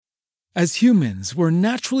As humans, we're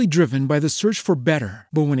naturally driven by the search for better.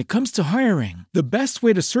 But when it comes to hiring, the best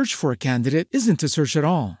way to search for a candidate isn't to search at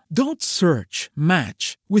all. Don't search,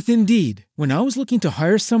 match with Indeed. When I was looking to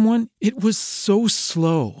hire someone, it was so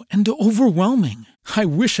slow and overwhelming. I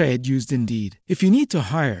wish I had used Indeed. If you need to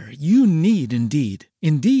hire, you need Indeed.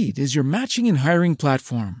 Indeed is your matching and hiring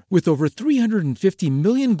platform with over 350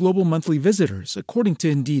 million global monthly visitors, according to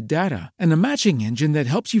Indeed data, and a matching engine that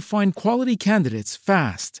helps you find quality candidates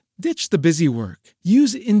fast. Ditch the busy work.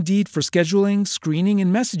 Use Indeed for scheduling, screening,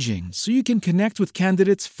 and messaging so you can connect with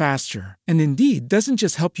candidates faster. And Indeed doesn't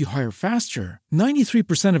just help you hire faster.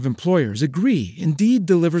 93% of employers agree Indeed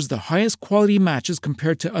delivers the highest quality matches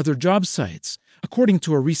compared to other job sites, according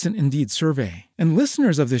to a recent Indeed survey. And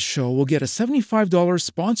listeners of this show will get a $75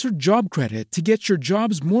 sponsored job credit to get your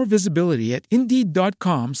jobs more visibility at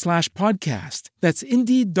Indeed.com/podcast. That's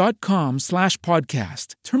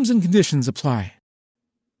Indeed.com/podcast. Terms and conditions apply.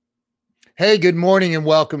 Hey, good morning and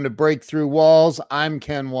welcome to Breakthrough Walls. I'm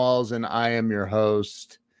Ken Walls and I am your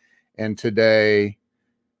host. And today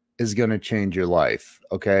is going to change your life.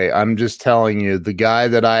 Okay. I'm just telling you, the guy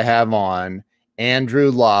that I have on, Andrew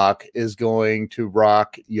Locke, is going to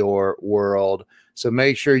rock your world. So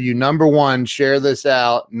make sure you, number one, share this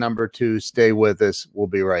out. Number two, stay with us. We'll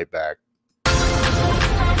be right back.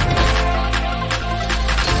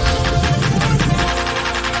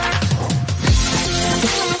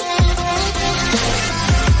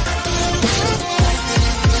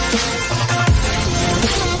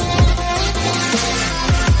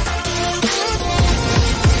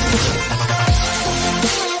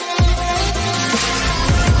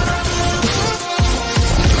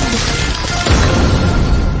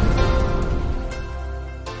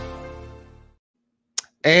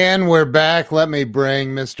 And we're back. Let me bring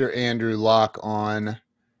Mr. Andrew Locke on.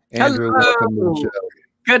 Andrew, welcome to the show.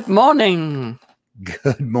 Good morning.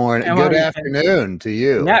 Good morning. Good afternoon to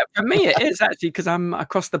you. Yeah, for me it is actually because I'm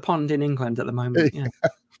across the pond in England at the moment. Yeah.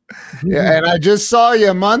 Yeah, and I just saw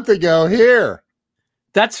you a month ago here.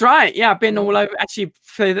 That's right. Yeah, I've been all over. Actually,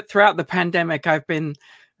 throughout the pandemic, I've been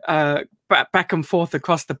back and forth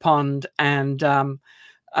across the pond, and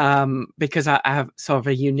because I have sort of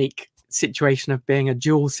a unique situation of being a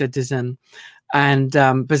dual citizen, and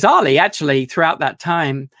bizarrely, actually, throughout that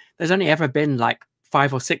time, there's only ever been like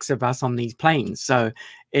 5 or 6 of us on these planes, so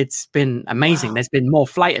it's been amazing. Wow. There's been more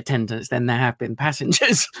flight attendants than there have been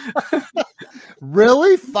passengers.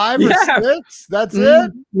 Really? 5 or 6? That's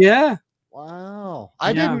it? Yeah. Wow.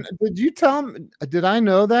 Did you tell me, did I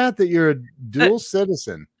know that you're a dual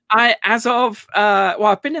citizen? I've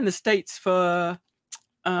been in the States for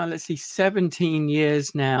 17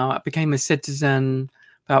 years now. I became a citizen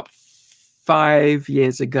about 5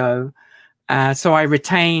 years ago. So I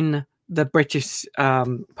retain the British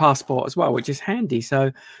passport as well, which is handy.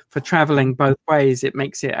 So for traveling both ways, it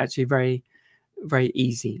makes it actually very, very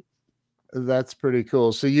easy. That's pretty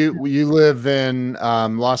cool. So you live in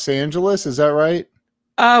Los Angeles, is that right?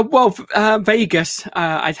 Vegas.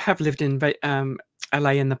 I have lived in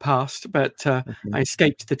LA in the past, but I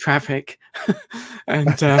escaped the traffic.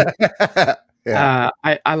 And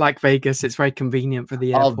I like Vegas. It's very convenient for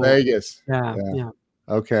the airport. Oh, Vegas. Yeah.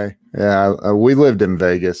 Okay. Yeah, we lived in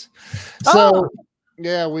Vegas. So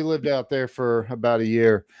we lived out there for about a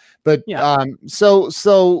year. But so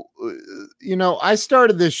I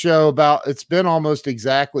started this show it's been almost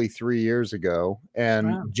exactly 3 years ago, and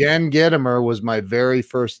wow. Jen Gittimer was my very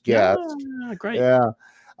first guest. Yeah, great. Yeah.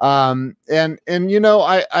 I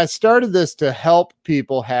started this to help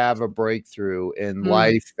people have a breakthrough in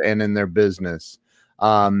life and in their business.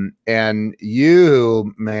 And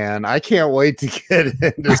you, man, I can't wait to get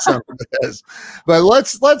into some of this, but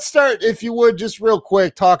let's start, if you would, just real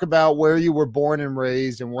quick, talk about where you were born and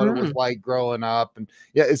raised and what it was like growing up. And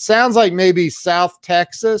yeah, it sounds like maybe South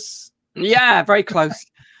Texas. Yeah, very close.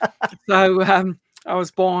 So, I was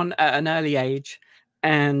born at an early age,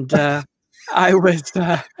 and, I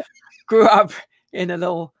grew up in a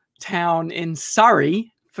little town in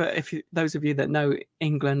Surrey. For those of you that know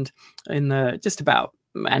England, in just about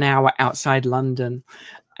an hour outside London,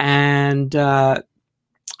 and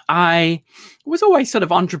I was always sort of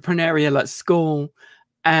entrepreneurial at school.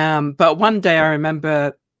 But one day I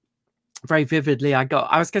remember very vividly. I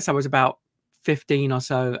guess I was about 15 or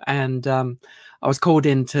so, and I was called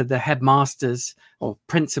into the headmaster's or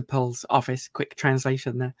principal's office. Quick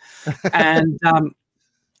translation there, and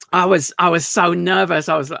I was so nervous.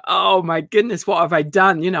 I was like, oh my goodness, what have I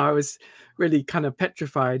done? I was really kind of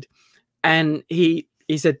petrified. And he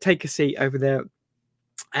said, take a seat over there.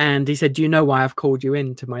 And he said, do you know why I've called you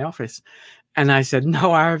into my office? And I said,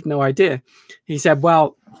 no, I have no idea. He said,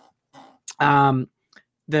 well,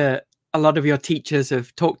 the a lot of your teachers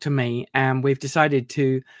have talked to me, and we've decided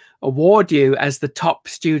to award you as the top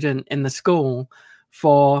student in the school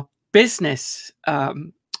for business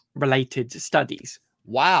related studies.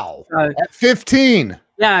 Wow. So, at 15.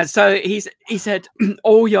 Yeah. So he said,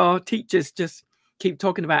 all your teachers just keep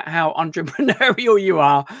talking about how entrepreneurial you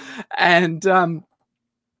are. And so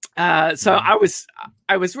I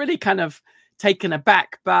was really kind of taken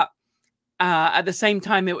aback, but at the same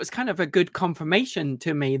time, it was kind of a good confirmation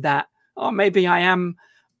to me that, oh, maybe I am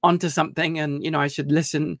onto something, and, you know, I should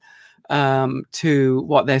listen to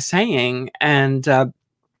what they're saying. And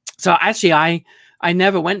so actually, I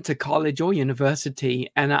never went to college or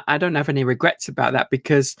university, and I don't have any regrets about that,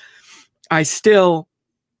 because I still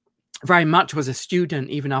very much was a student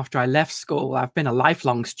even after I left school. I've been a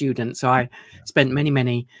lifelong student, so I spent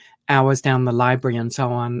many hours down the library and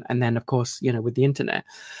so on, and then of course, you know, with the internet.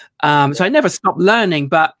 So I never stopped learning,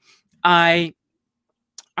 but I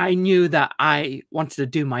knew that I wanted to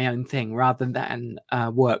do my own thing rather than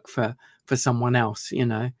work for someone else, you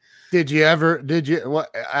know. I'm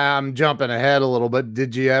jumping ahead a little bit.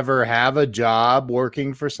 Did you ever have a job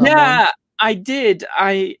working for someone? Yeah, I did.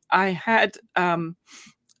 I had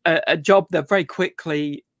a job that very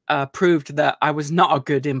quickly proved that I was not a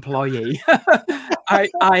good employee.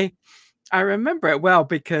 I remember it well,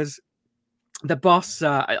 because the boss,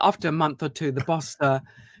 after a month or two, the boss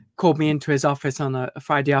called me into his office on a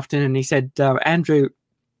Friday afternoon, and he said, Andrew,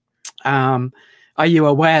 are you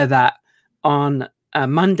aware that on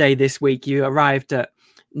Monday this week you arrived at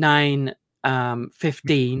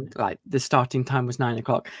 9:15, like the starting time was 9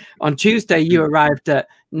 o'clock. On Tuesday you arrived at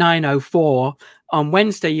 9:04. On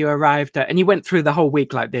Wednesday you arrived at, and he went through the whole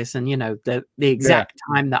week like this, and, you know, the exact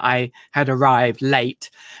time that I had arrived late.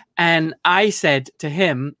 And I said to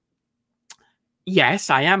him, yes,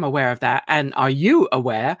 I am aware of that. And are you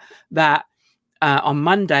aware that on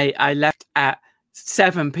Monday I left at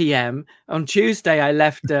 7 p.m. On Tuesday I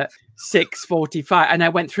left at 6:45, and I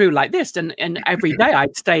went through like this, and every day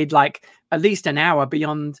I'd stayed like at least an hour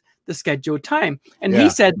beyond the scheduled time. And he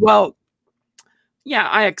said, well, yeah,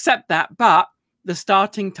 I accept that, but the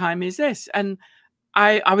starting time is this. And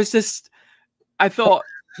I thought,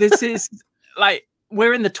 this is like,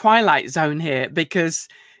 we're in the twilight zone here, because,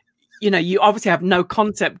 you know, you obviously have no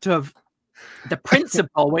concept of the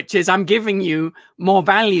principle, which is I'm giving you more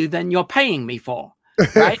value than you're paying me for,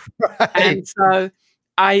 right? And so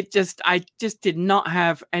I just did not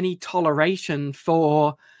have any toleration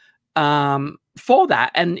for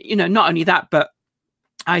that. And, you know, not only that, but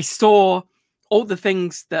I saw all the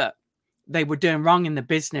things that they were doing wrong in the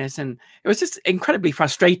business, and it was just incredibly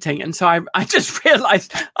frustrating. And so I just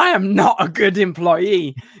realized I am not a good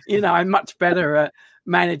employee. You know, I'm much better at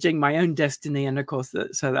managing my own destiny. And of course,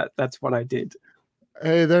 that's what I did.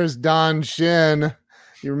 Hey, there's Don Shin.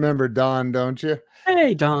 You remember Don, don't you?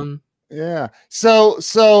 Hey, Don. Yeah. So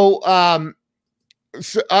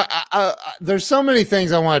there's so many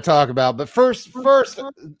things I want to talk about, but first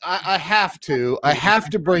I have to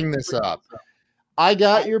bring this up. I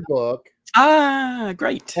got your book. Ah,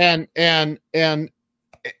 great. And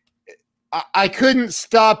I couldn't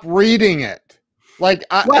stop reading it. Like,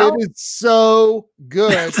 it is so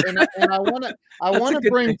good. And I want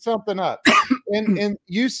to bring something up. And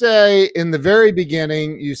you say in the very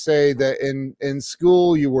beginning, you say that in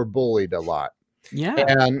school you were bullied a lot. Yeah.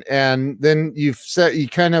 And then you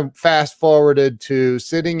kind of fast forwarded to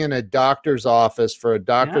sitting in a doctor's office for a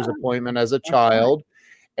doctor's appointment as a child,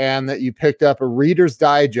 and that you picked up a Reader's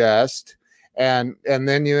Digest, and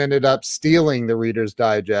then you ended up stealing the Reader's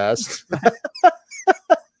Digest.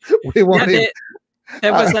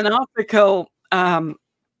 There was an article.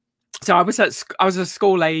 So I was a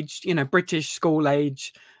school age, you know, British school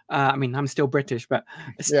age. I mean, I'm still British, but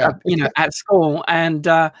you know, at school, and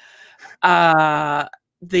the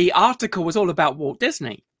article was all about Walt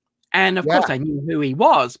Disney, and of course I knew who he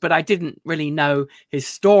was, but I didn't really know his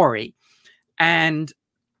story, and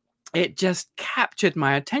it just captured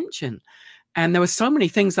my attention. And there were so many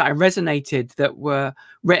things that I resonated that were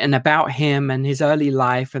written about him and his early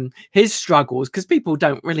life and his struggles, because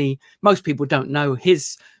most people don't know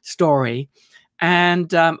his story.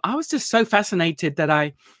 And I was just so fascinated that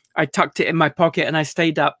I tucked it in my pocket, and I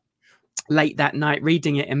stayed up late that night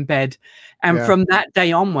reading it in bed. And from that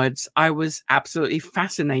day onwards, I was absolutely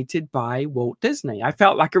fascinated by Walt Disney. I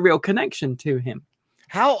felt like a real connection to him.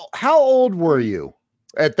 How old were you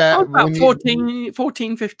at that? About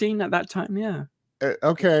 14, 15 at that time. Yeah.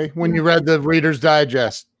 Okay. When you read the Reader's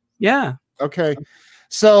Digest. Yeah. Okay.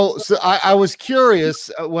 So I was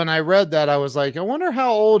curious when I read that. I was like, I wonder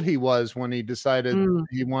how old he was when he decided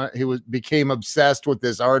he became obsessed with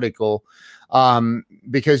this article.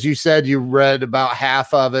 because you said you read about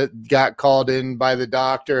half of it, got called in by the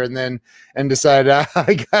doctor, and decided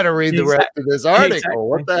I got to read the rest of this article. Exactly.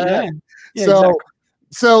 What the heck? Yeah, So,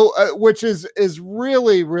 exactly. Which is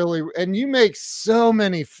really, really, and you make so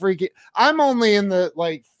many freaking. I'm only in the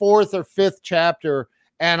like 4th or 5th chapter,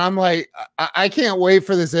 and I'm like, I can't wait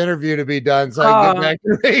for this interview to be done so I can get back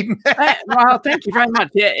to reading. Well, thank you very much.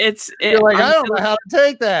 Yeah, You're like, I don't know how to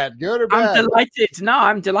take that. Good or bad? I'm delighted. No,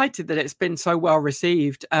 I'm delighted that it's been so well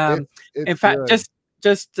received. It's in fact, good.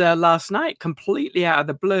 just last night, completely out of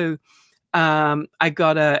the blue, I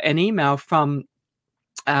got an email from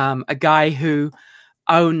a guy who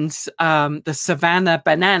owns the Savannah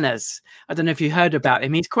Bananas. I don't know if you heard about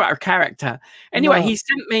him. He's quite a character. Anyway, No.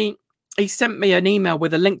 he sent me an email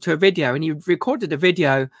with a link to a video, and he recorded a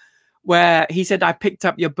video where he said, I picked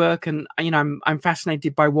up your book, and I'm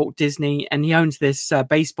fascinated by Walt Disney, and he owns this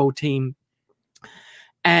baseball team.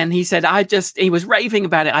 And he said, he was raving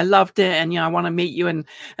about it. I loved it. And, I want to meet you. And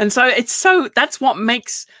so that's what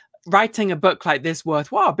makes writing a book like this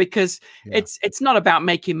worthwhile, because it's not about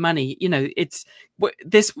making money.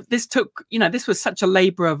 This was such a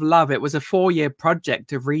labor of love. It was a 4-year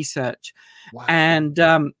project of research. Wow.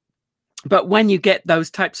 And, but when you get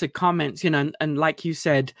those types of comments, and like you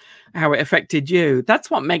said, how it affected you,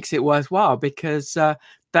 that's what makes it worthwhile, because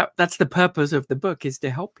that's the purpose of the book, is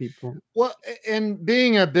to help people. Well, and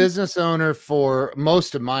being a business owner for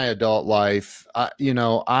most of my adult life, I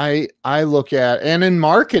look at, and in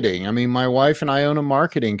marketing, I mean, my wife and I own a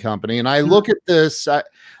marketing company, and I look at this,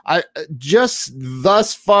 I just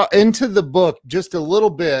thus far into the book, just a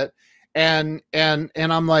little bit. And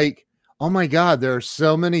I'm like, oh my God, there are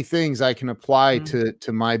so many things I can apply to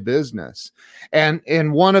my business. And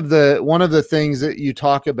one of the things that you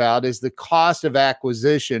talk about is the cost of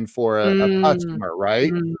acquisition for a customer,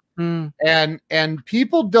 right? And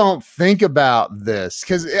people don't think about this,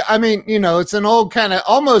 because I mean, it's an old kind of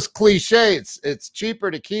almost cliche. It's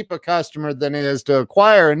cheaper to keep a customer than it is to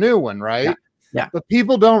acquire a new one, right? Yeah. But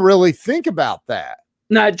people don't really think about that.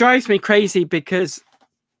 No, it drives me crazy, because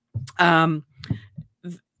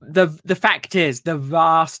the fact is, the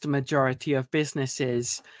vast majority of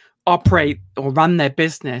businesses operate or run their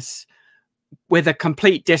business with a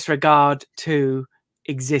complete disregard to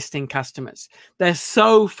existing customers. They're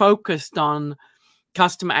so focused on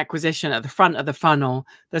customer acquisition at the front of the funnel.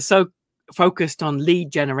 They're so focused on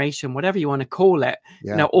lead generation, whatever you want to call it.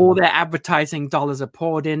 All their advertising dollars are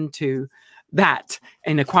poured into that,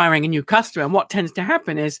 in acquiring a new customer. And what tends to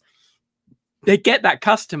happen is they get that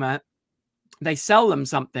customer, they sell them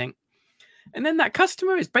something, and then that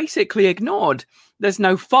customer is basically ignored. There's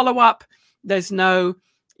no follow-up. There's no,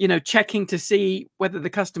 checking to see whether the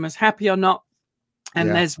customer's happy or not. And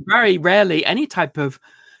there's very rarely any type of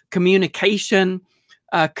communication,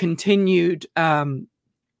 continued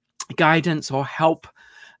guidance or help,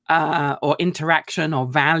 or interaction or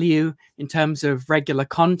value in terms of regular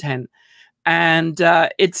content. And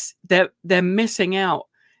they're missing out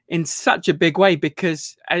in such a big way,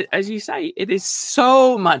 because, as you say, it is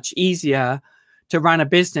so much easier to run a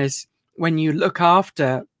business when you look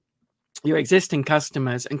after your existing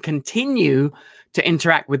customers and continue to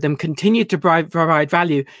interact with them, continue to provide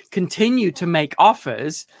value, continue to make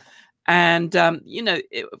offers. And,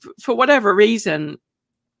 for whatever reason,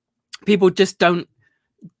 people just don't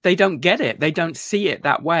get it. They don't see it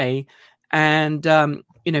that way. And,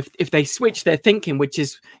 if they switch their thinking, which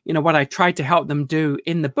is, what I tried to help them do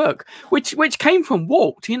in the book, which came from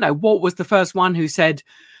Walt. Walt was the first one who said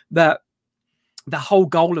that the whole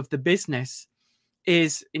goal of the business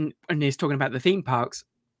is, and he's talking about the theme parks,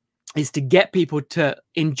 is to get people to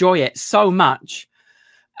enjoy it so much,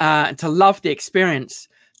 to love the experience,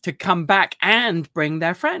 to come back and bring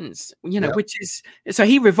their friends, which is, so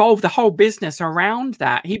he revolved the whole business around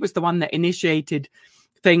that. He was the one that initiated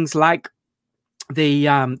things like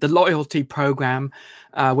the loyalty program,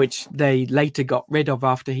 which they later got rid of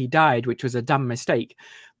after he died, which was a dumb mistake.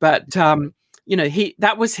 But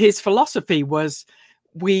that was his philosophy, was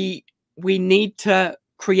we need to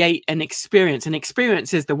create an experience. And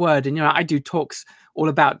experience is the word. And I do talks all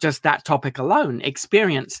about just that topic alone,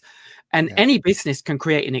 experience. And any business can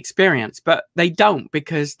create an experience, but they don't,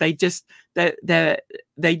 because they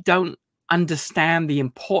don't understand the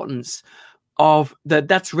importance of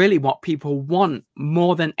that's really what people want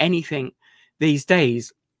more than anything these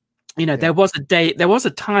days. There was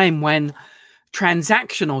a time when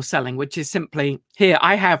transactional selling, which is simply, here,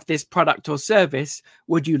 I have this product or service,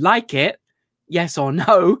 would you like it? Yes or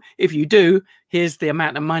no. If you do, here's the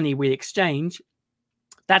amount of money we exchange.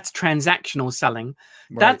 That's transactional selling.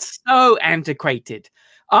 Right. That's so antiquated.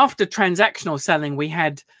 After transactional selling, we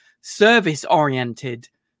had service-oriented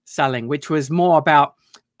selling, which was more about,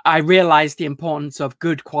 I realized the importance of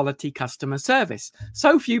good quality customer service.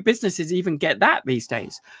 So few businesses even get that these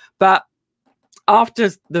days. But after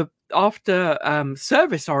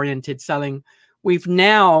service-oriented selling, we've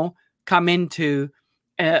now come into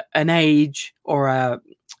an age or a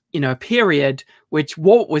period which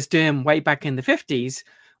Walt was doing way back in the 50s,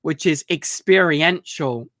 which is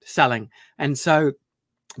experiential selling. And so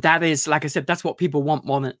that is, like I said, that's what people want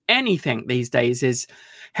more than anything these days, is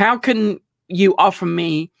how can you offer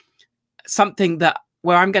me something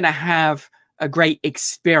where I'm going to have a great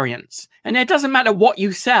experience? And it doesn't matter what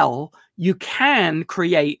you sell, you can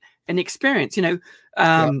create an experience.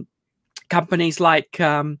 Companies like,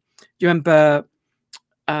 do you remember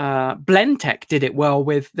Blendtec did it well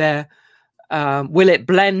with their Will It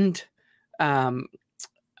Blend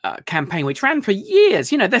campaign, which ran for years.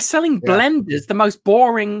 They're selling blenders, the most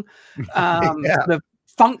boring the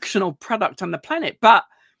functional product on the planet, but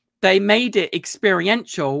they made it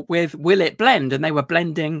experiential with Will It Blend, and they were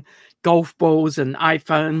blending golf balls and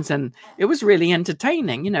iPhones, and it was really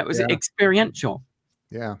entertaining. It was experiential.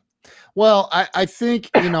 Yeah. Well, I think,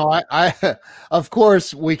 I of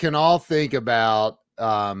course we can all think about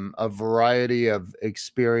a variety of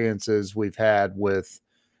experiences we've had with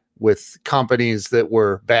companies that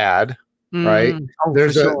were bad, right?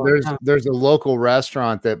 There's a local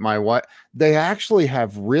restaurant that my wife, they actually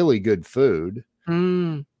have really good food,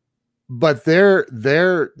 but their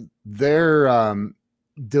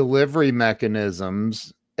delivery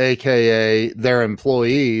mechanisms, aka their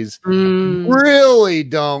employees, really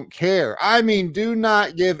don't care. I mean, do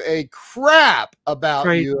not give a crap about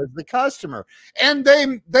you as the customer, and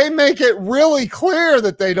they make it really clear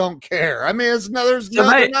that they don't care. I mean,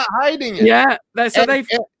 they're not hiding it. Yeah,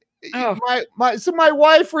 so my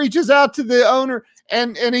wife reaches out to the owner,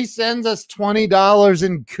 and he sends us $20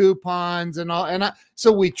 in coupons and all,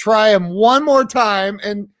 so we try them one more time,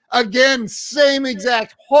 and again, same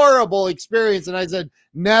exact horrible experience. And I said,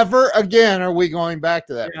 never again are we going back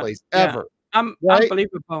to that place ever.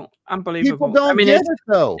 Unbelievable. People don't get it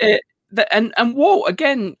though. And Walt,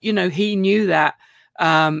 again, he knew that.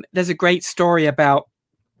 There's a great story about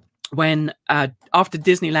when after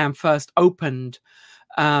Disneyland first opened,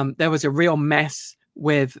 there was a real mess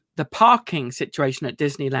with the parking situation at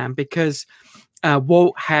Disneyland because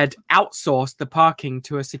Walt had outsourced the parking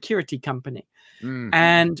to a security company.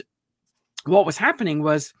 And what was happening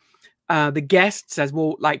was the guests, as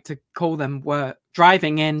Walt liked to call them, were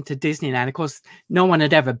driving into Disneyland. Of course, no one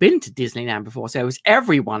had ever been to Disneyland before, so it was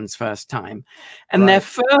everyone's first time. And their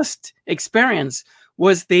first experience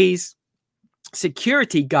was these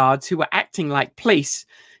security guards who were acting like police,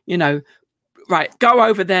 right, go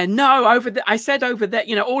over there. No, over there. I said over there,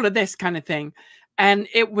 all of this kind of thing. And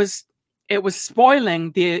it was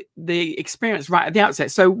spoiling the experience right at the outset.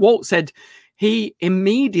 So Walt said, he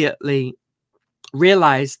immediately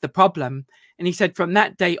realized the problem. And he said from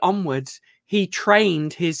that day onwards, he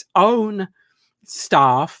trained his own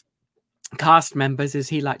staff, cast members, as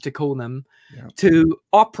he liked to call them, to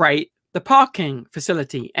operate the parking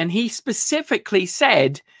facility. And he specifically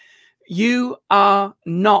said, you are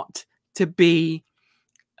not to be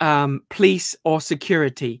police or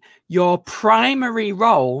security. Your primary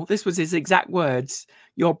role, this was his exact words,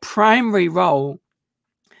 your primary role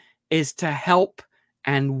is to help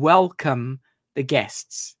and welcome the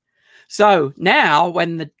guests. So now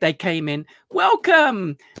when they came in,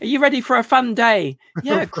 welcome, are you ready for a fun day?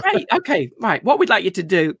 Yeah, great. Okay, right. What we'd like you to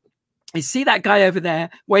do is see that guy over there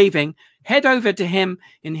waving, head over to him,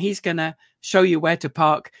 and he's going to show you where to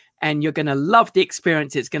park, and you're going to love the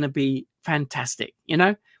experience. It's going to be fantastic.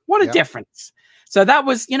 What a difference. So that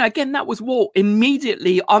was, again, that was Walt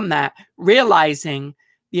immediately on that, realizing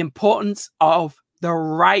the importance of the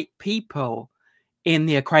right people in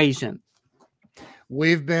the equation.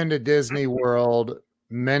 We've been to Disney World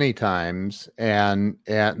many times, and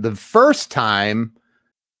the first time,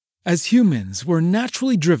 as humans, we're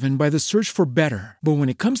naturally driven by the search for better. But when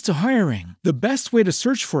it comes to hiring, the best way to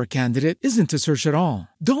search for a candidate isn't to search at all.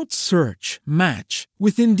 Don't search, match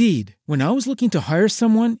with Indeed. When I was looking to hire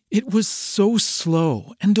someone, it was so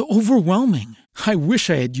slow and overwhelming. I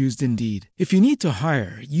wish I had used Indeed. If you need to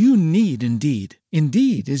hire, you need Indeed.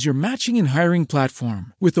 Indeed is your matching and hiring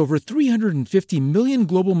platform with over 350 million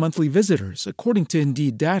global monthly visitors, according to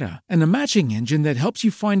Indeed data, and a matching engine that helps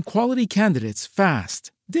you find quality candidates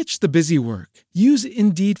fast. Ditch the busy work. Use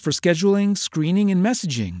Indeed for scheduling, screening, and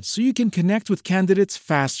messaging so you can connect with candidates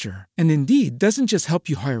faster. And Indeed doesn't just help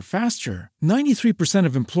you hire faster. 93%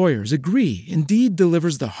 of employers agree Indeed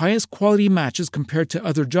delivers the highest quality matches compared to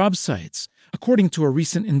other job sites. according to a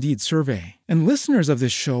recent Indeed survey. And listeners of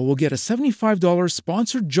this show will get a $75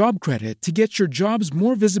 sponsored job credit to get your jobs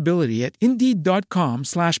more visibility at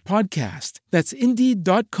Indeed.com/podcast. That's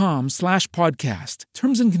Indeed.com/podcast.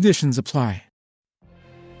 Terms and conditions apply.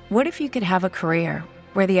 What if you could have a career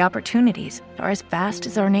where the opportunities are as vast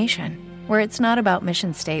as our nation, where it's not about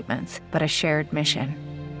mission statements, but a shared mission?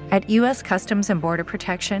 At U.S. Customs and Border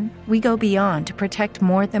Protection, we go beyond to protect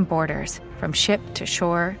more than borders. From ship to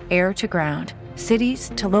shore, air to ground,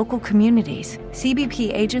 cities to local communities,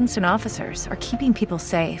 CBP agents and officers are keeping people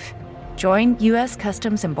safe. Join U.S.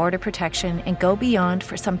 Customs and Border Protection and go beyond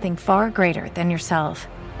for something far greater than yourself.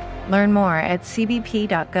 Learn more at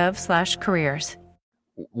cbp.gov/careers.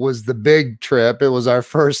 Was the big trip. It was our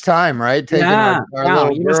first time, right? Taking our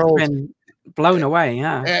little you girls. must have been blown away.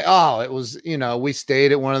 Yeah. It was, we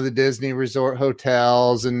stayed at one of the Disney resort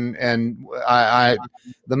hotels, and I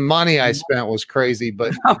the money I spent was crazy,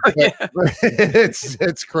 but,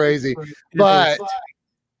 it's crazy. But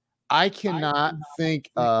I cannot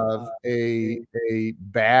think of a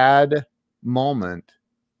bad moment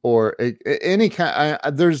or any kind.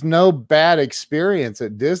 There's no bad experience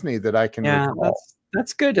at Disney that I can recall.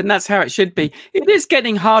 That's good, and that's how it should be. It is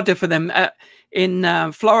getting harder for them. In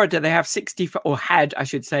Florida, they have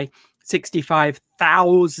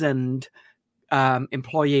 65,000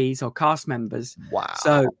 employees or cast members. Wow!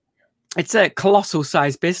 So it's a colossal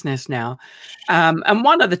size business now. And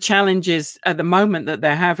one of the challenges at the moment that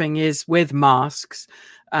they're having is with masks,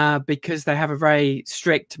 because they have a very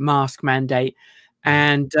strict mask mandate,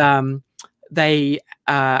 and they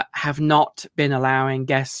have not been allowing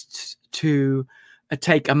guests to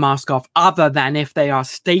take a mask off other than if they are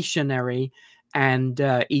stationary and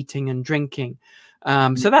eating and drinking.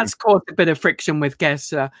 So that's caused a bit of friction with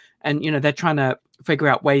guests, and they're trying to figure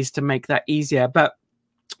out ways to make that easier. But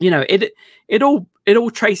it all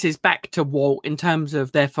traces back to Walt in terms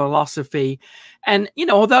of their philosophy. And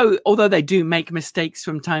although they do make mistakes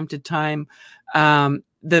from time to time,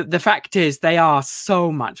 the fact is they are so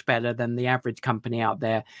much better than the average company out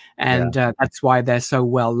there, and that's why they're so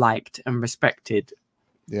well liked and respected.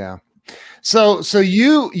 Yeah. So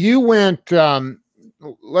you went,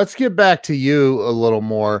 let's get back to you a little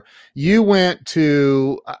more. You went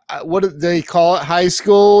to, what do they call it? High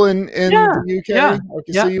school in the UK? Yeah.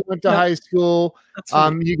 Okay. So you went to high school.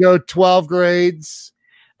 You go 12 grades.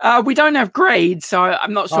 We don't have grades, so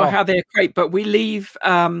I'm not sure how they equate, but we leave,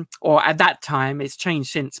 or at that time, it's changed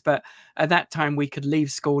since, but at that time we could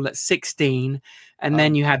leave school at 16, and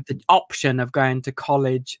then you had the option of going to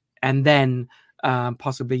college and then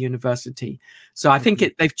possibly university. So I think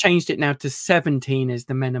they've changed it now to 17 is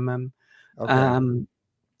the minimum. Okay.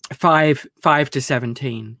 5 to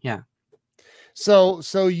 17. Yeah. So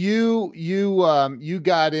you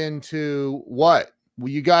got into what?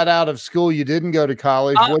 You got out of school. You didn't go to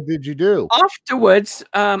college. What did you do? Afterwards,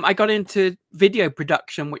 I got into video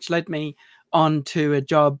production, which led me on to a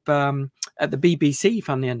job at the BBC,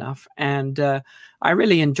 funnily enough. And I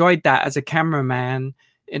really enjoyed that as a cameraman.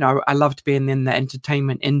 I loved being in the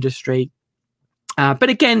entertainment industry. But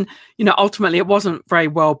again, ultimately it wasn't very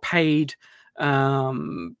well paid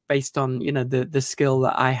based on, the skill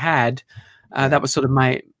that I had. That was sort of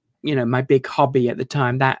my big hobby at the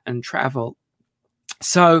time, that and travel.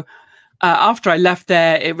 So after I left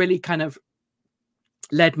there, it really kind of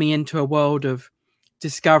led me into a world of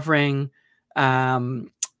discovering,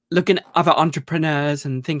 looking at other entrepreneurs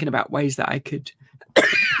and thinking about ways that I could,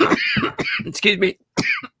 excuse me,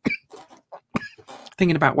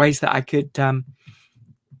 thinking about ways that I could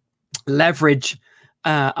leverage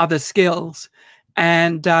other skills.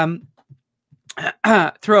 And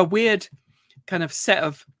through a weird kind of set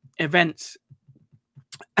of events,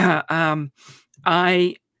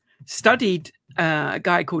 I studied a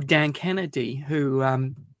guy called Dan Kennedy, who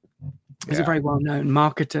is a very well-known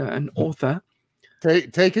marketer and author.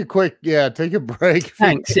 Take a break.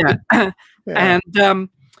 Thanks. Yeah. And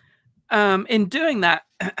in doing that,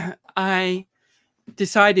 I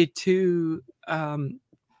decided to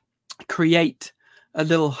create a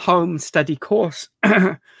little home study course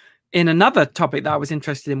in another topic that I was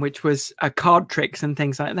interested in, which was card tricks and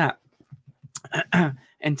things like that.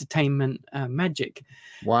 Entertainment magic.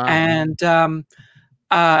 Wow. And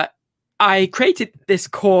I created this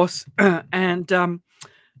course, and I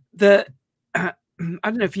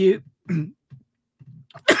don't know if you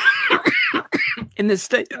in the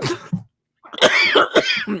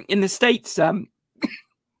States,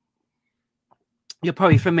 you're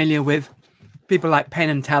probably familiar with people like Penn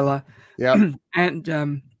and Teller. Yeah.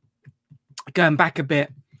 And going back a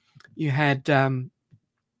bit, you had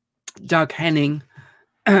Doug Henning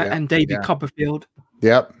and David Copperfield.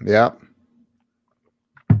 Yep.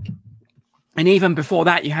 And even before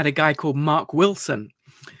that, you had a guy called Mark Wilson,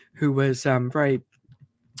 who was very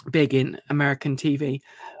big in American TV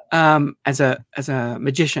as a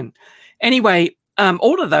magician. Anyway,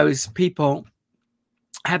 all of those people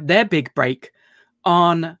had their big break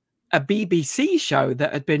on a BBC show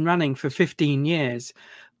that had been running for 15 years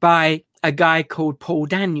by a guy called Paul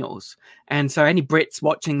Daniels. And so any Brits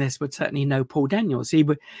watching this would certainly know Paul Daniels.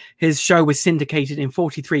 His show was syndicated in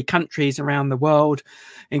 43 countries around the world,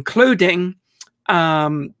 including,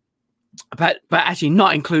 but actually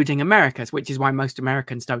not including America's, which is why most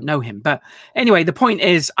Americans don't know him. But anyway, the point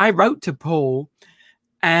is, I wrote to Paul,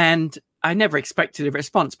 and I never expected a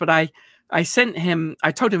response, but I sent him,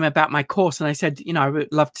 I told him about my course, and I said, I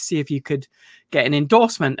would love to see if you could get an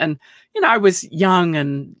endorsement. And, I was young,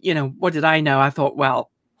 and, what did I know? I thought,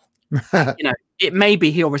 well, it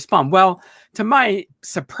maybe he'll respond. Well, to my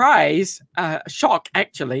surprise, shock,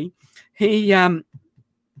 actually, he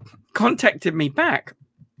contacted me back.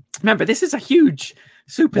 Remember, this is a huge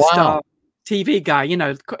superstar TV guy,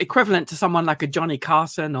 equivalent to someone like a Johnny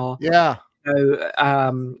Carson or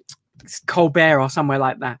Colbert or somewhere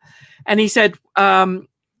like that. And he said, come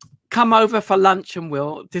over for lunch and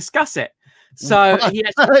we'll discuss it. So he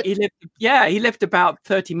lived about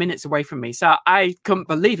 30 minutes away from me. So I couldn't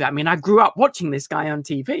believe it. I mean, I grew up watching this guy on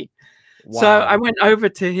TV. Wow. So I went over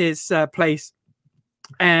to his place,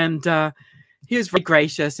 and he was very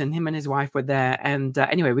gracious, and him and his wife were there. And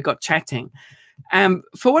anyway, we got chatting. And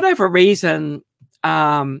for whatever reason,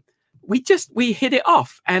 we hit it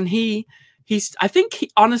off. And because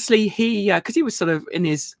he was sort of in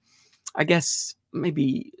his, I guess,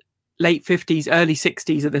 maybe late 50s, early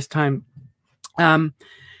 60s at this time.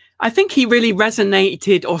 I think he really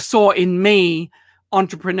resonated or saw in me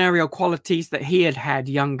entrepreneurial qualities that he had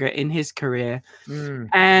younger in his career.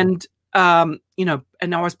 And, and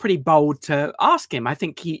I was pretty bold to ask him. I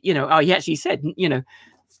think he actually said,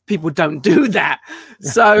 people don't do that.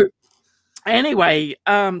 So anyway,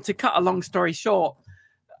 to cut a long story short,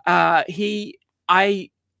 I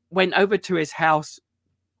went over to his house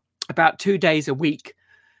about 2 days a week,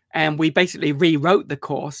 and we basically rewrote the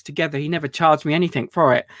course together. He never charged me anything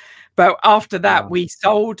for it. But after that,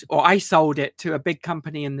 I sold it to a big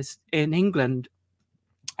company in England.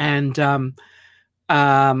 And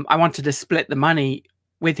I wanted to split the money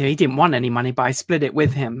with him. He didn't want any money, but I split it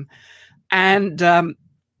with him. And so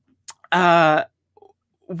by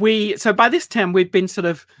this time, we'd been sort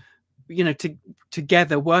of,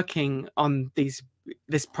 together working on this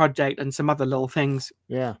project and some other little things.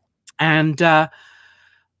 Yeah. And I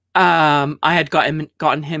had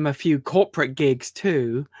gotten him a few corporate gigs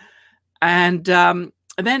too. And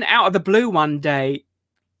then out of the blue one day,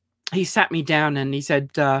 he sat me down and he said,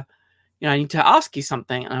 I need to ask you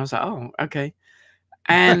something. And I was like, oh, okay.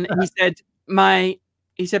 And he said, my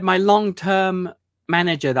long-term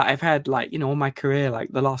manager that I've had, all my career,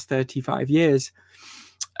 like the last 35 years,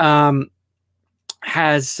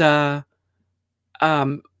 has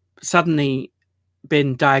suddenly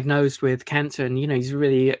been diagnosed with cancer, and he's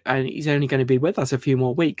only going to be with us a few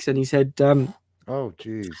more weeks. And he said, oh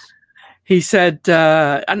geez. He said,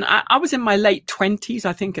 and I was in my late 20s,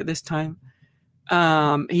 I think, at this time.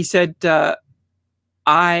 He said,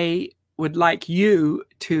 I would like you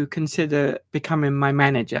to consider becoming my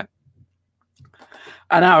manager.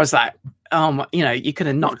 And I was like, you could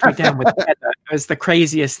have knocked me down with a feather. It was the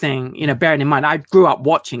craziest thing, bearing in mind, I grew up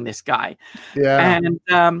watching this guy. Yeah.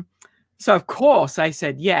 And so, of course, I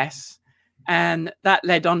said yes. And that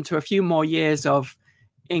led on to a few more years of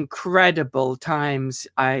incredible times.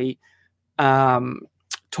 I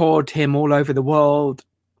toured him all over the world.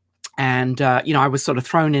 And, I was sort of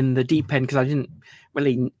thrown in the deep end because I didn't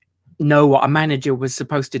really know what a manager was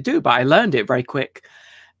supposed to do, but I learned it very quick.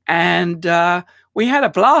 And we had a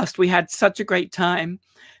blast. We had such a great time.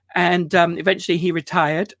 And eventually he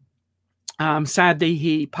retired. Sadly,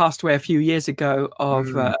 he passed away a few years ago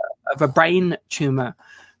of a brain tumor,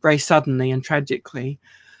 very suddenly and tragically.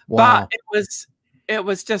 Wow. But it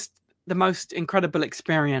was just the most incredible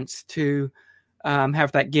experience to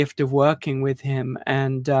have that gift of working with him.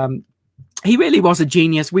 And he really was a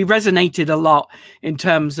genius. We resonated a lot in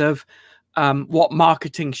terms of what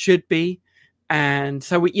marketing should be. And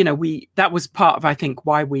so that was part of, I think,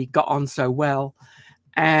 why we got on so well.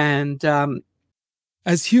 And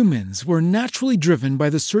As humans, we're naturally driven by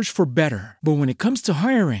the search for better. But when it comes to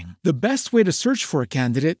hiring, the best way to search for a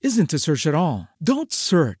candidate isn't to search at all. Don't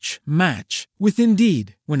search, match with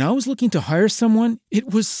Indeed. When I was looking to hire someone,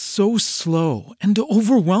 it was so slow and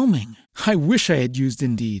overwhelming. I wish I had used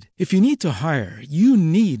Indeed. If you need to hire, you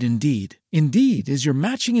need Indeed. Indeed is your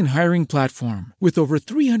matching and hiring platform with over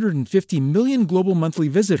 350 million global monthly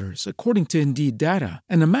visitors, according to Indeed data,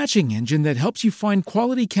 and a matching engine that helps you find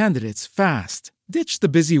quality candidates fast. Ditch the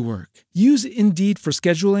busy work. Use Indeed for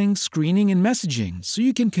scheduling, screening, and messaging so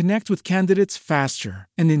you can connect with candidates faster.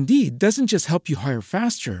 And Indeed doesn't just help you hire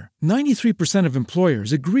faster. 93% of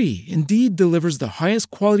employers agree Indeed delivers the highest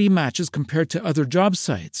quality matches compared to other job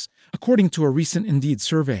sites, according to a recent Indeed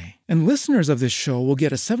survey. And listeners of this show will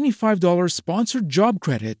get a $75 sponsored job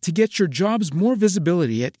credit to get your jobs more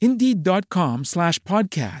visibility at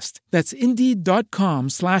Indeed.com/podcast. That's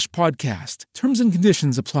Indeed.com/podcast. Terms and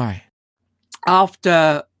conditions apply.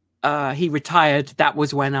 After he retired, that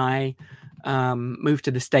was when I moved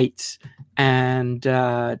to the States and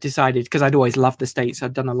decided, because I'd always loved the States,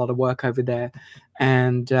 I'd done a lot of work over there,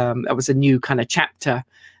 and that was a new kind of chapter,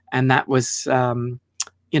 and that was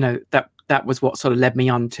that was what sort of led me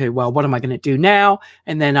on to, well, what am I going to do now?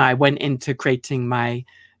 And then I went into creating my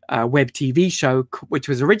web TV show, which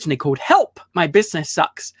was originally called Help, My Business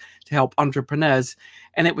Sucks, to help entrepreneurs,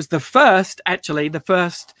 and it was the first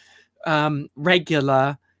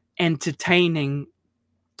regular entertaining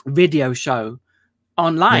video show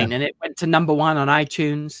online, and it went to #1 on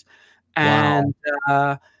iTunes. And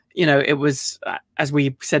it was, as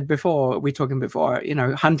we said before,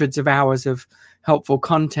 hundreds of hours of helpful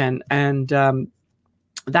content, and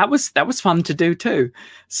that was fun to do too.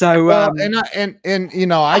 So I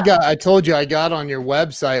told you I got on your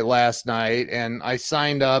website last night and I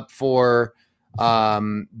signed up for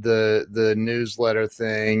the newsletter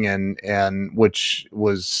thing, and which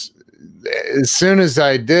was, as soon as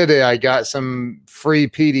I did it, I got some free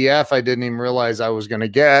PDF I didn't even realize I was going to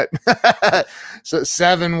get. So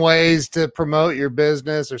 7 ways to promote your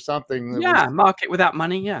business or something. Market without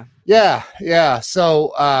money. Yeah.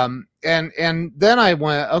 So and then I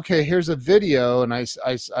went, okay, here's a video, and I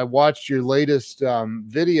watched your latest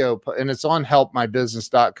video, and it's on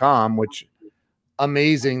helpmybusiness.com, which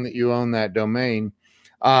amazing that you own that domain.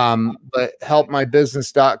 But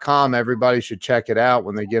helpmybusiness.com, everybody should check it out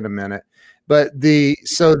when they get a minute. But the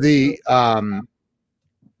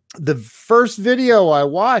first video I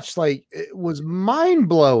watched, like, it was mind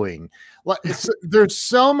blowing. Like, there's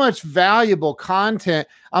so much valuable content.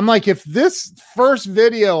 I'm like, if this first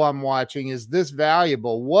video I'm watching is this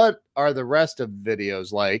valuable, what are the rest of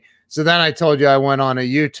videos like? So then I told you I went on a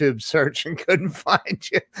YouTube search and couldn't find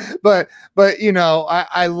you. But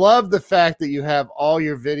I love the fact that you have all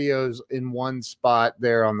your videos in one spot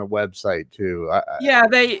there on the website too.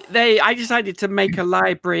 I decided to make a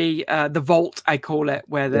library, the Vault, I call it,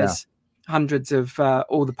 where there's hundreds of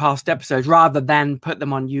all the past episodes, rather than put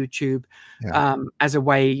them on YouTube as a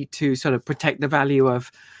way to sort of protect the value of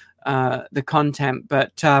the content.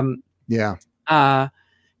 But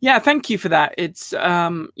thank you for that. It's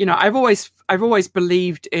I've always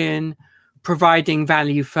believed in providing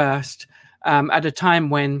value first, at a time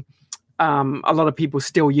when a lot of people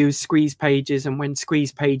still use squeeze pages, and when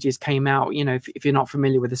squeeze pages came out, if you're not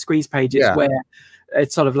familiar with the squeeze pages, where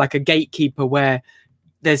it's sort of like a gatekeeper, where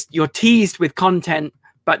you're teased with content,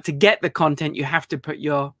 but to get the content you have to put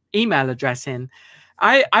your email address in.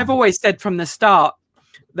 I've always said from the start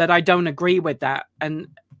that I don't agree with that, and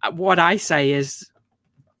what I say is,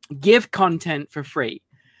 give content for free,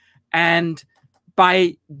 and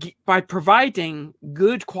by providing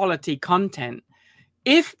good quality content,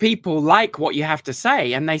 if people like what you have to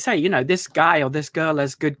say and they say, this guy or this girl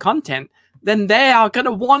has good content, then they are going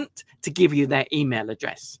to want to give you their email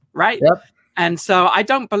address, right? Yep. And so I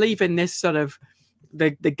don't believe in this sort of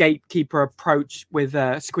the gatekeeper approach with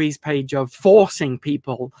a squeeze page of forcing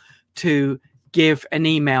people to give an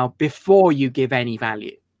email before you give any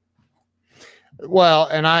value. Well,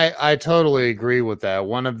 and I totally agree with that.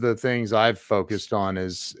 One of the things I've focused on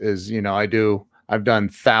is I've done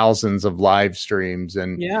thousands of live streams,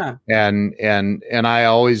 and I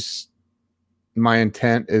always, my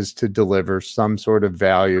intent is to deliver some sort of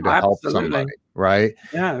value to help somebody, right?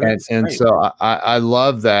 Yeah, and so I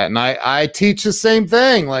love that, and I teach the same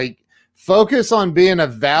thing. Like, focus on being a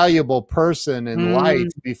valuable person in life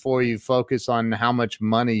before you focus on how much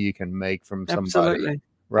money you can make from somebody. Absolutely.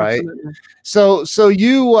 Right. Absolutely. So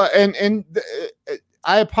you and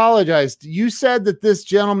I apologize. You said that this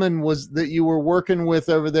gentleman that you were working with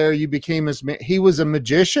over there, you became he was a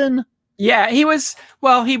magician. Yeah, he was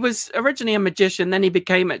originally a magician. Then he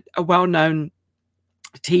became a well-known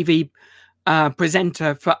TV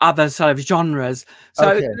presenter for other sort of genres.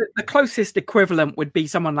 So the closest equivalent would be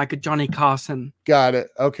someone like a Johnny Carson. Got it.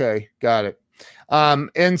 Okay, got it.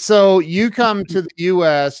 And so you come to the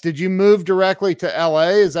US. Did you move directly to LA?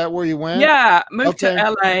 Is that where you went? Yeah, moved to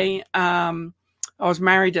LA. I was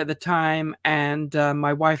married at the time, and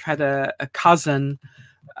my wife had a cousin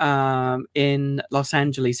in Los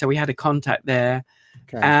Angeles, so we had a contact there.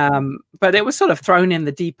 Okay. But it was sort of thrown in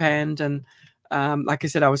the deep end, and like I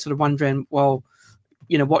said, I was sort of wondering, well,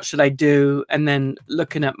 what should I do? And then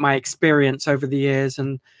looking at my experience over the years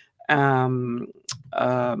and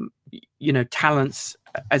talents,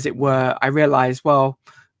 as it were, I realized, well,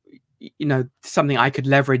 something I could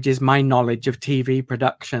leverage is my knowledge of TV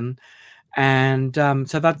production. And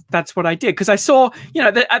so that's what I did, because I saw,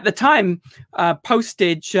 at the time,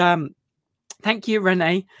 postage. Thank you,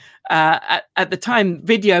 Renee. At the time,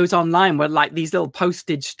 videos online were like these little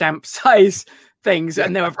postage stamp size things,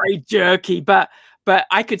 and they were very jerky. But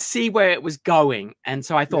I could see where it was going, and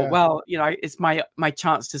so I thought, well, it's my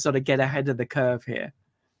chance to sort of get ahead of the curve here.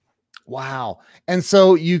 Wow! And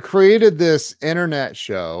so you created this internet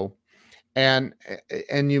show, and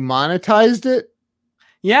you monetized it.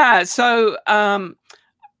 Yeah. So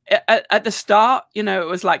at the start, it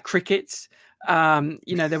was like crickets.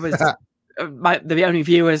 There was the only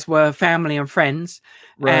viewers were family and friends,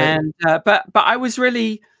 right. And but I was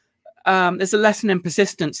really there's a lesson in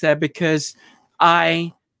persistence there, because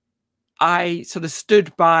I sort of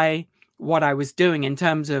stood by what I was doing in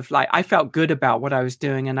terms of, like, I felt good about what I was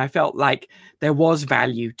doing, and I felt like there was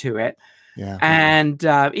value to it. Yeah. And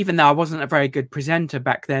even though I wasn't a very good presenter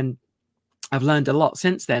back then, I've learned a lot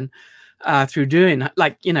since then through doing,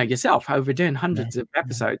 like, yourself, over doing hundreds of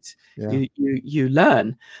episodes. Yeah. You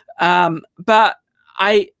learn. But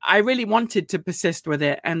I really wanted to persist with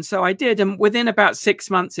it, and so I did. And within about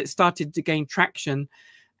 6 months, it started to gain traction,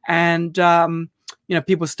 and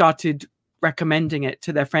people started recommending it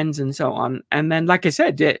to their friends and so on. And then, like I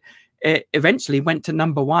said, it eventually went to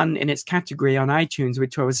 #1 in its category on iTunes,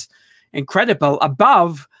 which was incredible,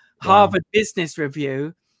 above Harvard Business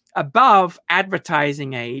Review, above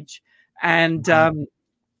Advertising Age, and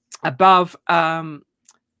above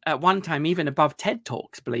at one time even above TED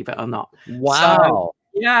Talks, believe it or not. Wow.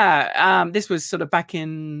 So, this was sort of back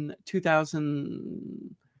in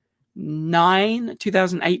 2008,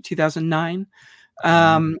 2009.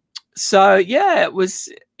 So yeah, it was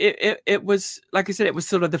like I said, it was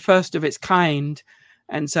sort of the first of its kind,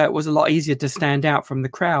 and so it was a lot easier to stand out from the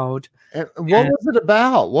crowd. What was it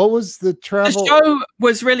about? What was the travel? The show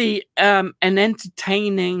was really an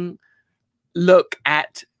entertaining look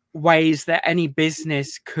at ways that any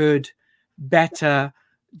business could better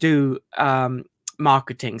do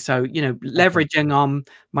marketing. So, leveraging on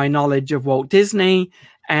my knowledge of Walt Disney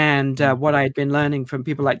and what I had been learning from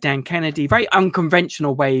people like Dan Kennedy, very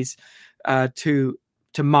unconventional ways to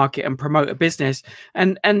market and promote a business.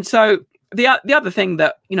 And so the other thing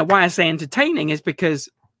that, why I say entertaining is because,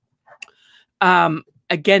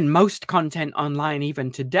 again, most content online,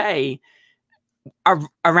 even today,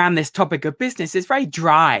 around this topic of business is very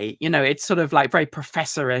dry. It's sort of like very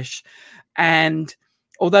professorish. And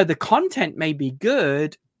although the content may be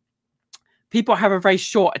good, people have a very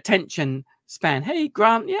short attention span. Hey,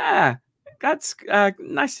 Grant. Yeah, that's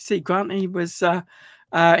nice to see Grant. He was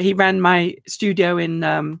he ran my studio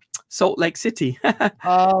in Salt Lake City.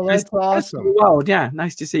 Oh, that's awesome. World. Yeah,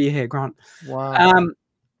 nice to see you here, Grant. Wow.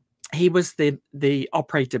 He was the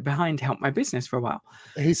operator behind Help My Business for a while.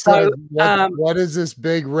 He said, what is this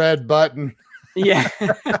big red button? Yeah,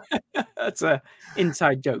 that's a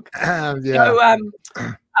inside joke. Yeah. So,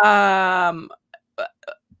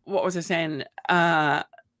 what was I saying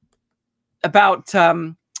about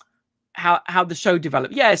how the show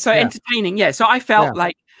developed? Yeah, so entertaining. Yeah, so I felt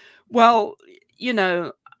like, well,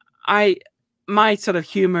 my sort of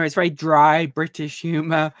humor is very dry British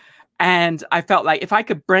humor. And I felt like if I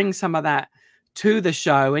could bring some of that to the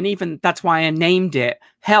show, and even that's why I named it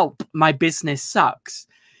Help My Business Sucks.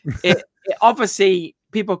 It obviously,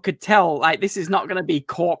 people could tell, like, this is not going to be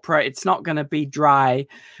corporate. It's not going to be dry.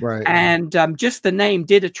 Right. And just the name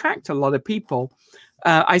did attract a lot of people.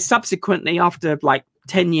 I subsequently, after like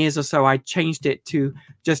 10 years or so, I changed it to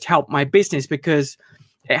just Help My Business, because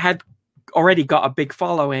it had already got a big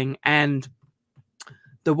following. And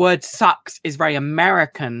the word sucks is very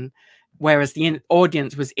American, whereas the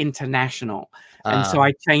audience was international. And so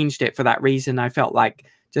I changed it for that reason. I felt like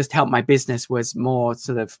just Help My Business was more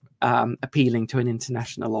sort of appealing to an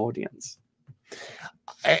international audience.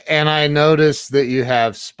 And I noticed that you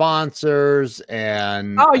have sponsors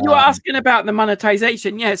and... Oh, you were asking about the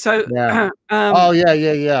monetization. Yeah. So, yeah.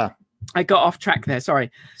 Yeah. I got off track there.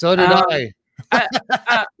 Sorry. So did I.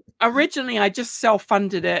 Originally, I just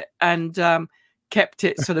self-funded it and kept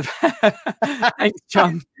it sort of. Thanks,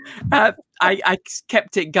 John. I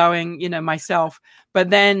kept it going, myself. But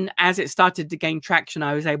then, as it started to gain traction,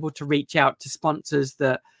 I was able to reach out to sponsors,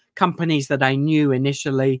 the companies that I knew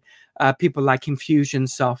initially. People like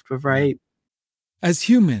Infusionsoft were very. As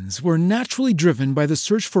humans, we're naturally driven by the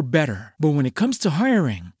search for better. But when it comes to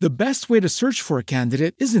hiring, the best way to search for a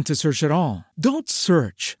candidate isn't to search at all. Don't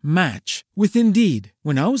search, match with Indeed.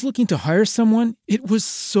 When I was looking to hire someone, it was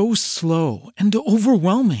so slow and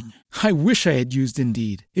overwhelming. I wish I had used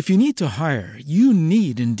Indeed. If you need to hire, you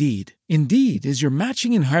need Indeed. Indeed is your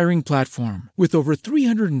matching and hiring platform with over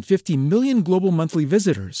 350 million global monthly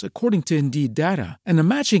visitors, according to Indeed data, and a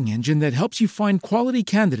matching engine that helps you find quality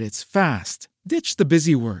candidates fast. Ditch the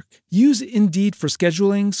busy work. Use Indeed for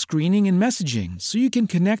scheduling, screening, and messaging so you can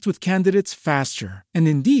connect with candidates faster. And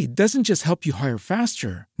Indeed doesn't just help you hire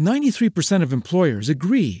faster. 93% of employers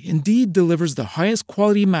agree Indeed delivers the highest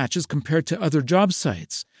quality matches compared to other job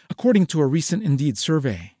sites, according to a recent Indeed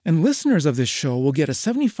survey. And listeners of this show will get a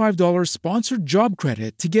 $75 sponsored job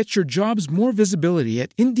credit to get your jobs more visibility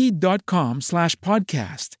at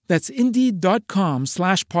Indeed.com/podcast. That's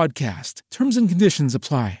Indeed.com/podcast. Terms and conditions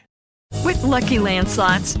apply. With Lucky Land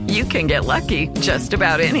Slots, you can get lucky just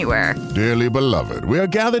about anywhere. Dearly beloved, we are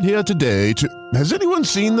gathered here today to... Has anyone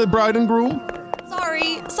seen the bride and groom?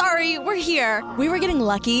 Sorry, we're here. We were getting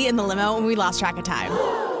lucky in the limo and we lost track of time.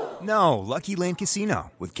 No, Lucky Land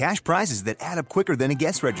Casino, with cash prizes that add up quicker than a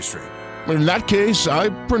guest registry. In that case, I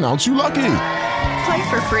pronounce you lucky. Play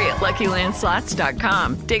for free at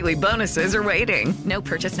LuckyLandSlots.com. Daily bonuses are waiting. No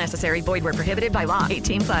purchase necessary. Void where prohibited by law.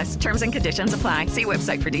 18+. Terms and conditions apply. See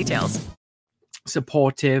website for details.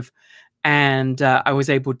 Supportive, and I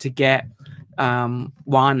was able to get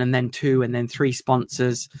one, and then two, and then three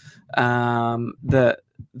sponsors that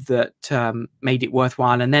made it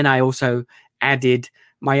worthwhile. And then I also added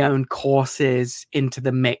my own courses into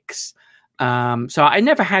the mix. So I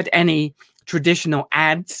never had any traditional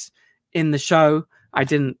ads in the show. I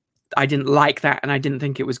didn't like that, and I didn't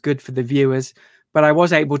think it was good for the viewers, but I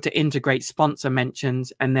was able to integrate sponsor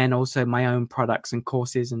mentions and then also my own products and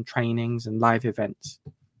courses and trainings and live events.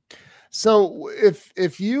 So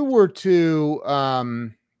if you were to,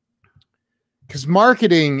 because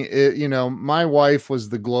marketing, my wife was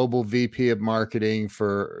the global VP of marketing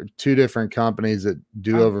for two different companies that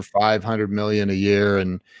do over 500 million a year.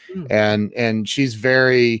 And she's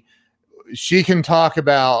she can talk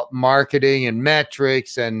about marketing and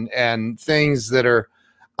metrics and things that are,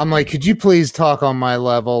 I'm like, could you please talk on my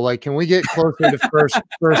level? Like, can we get closer to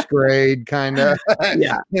first grade kind of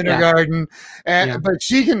kindergarten? But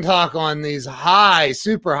she can talk on these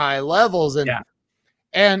super high levels,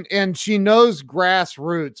 and she knows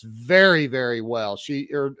grassroots very, very well. She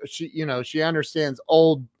understands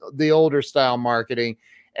the older style marketing,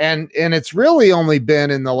 and it's really only been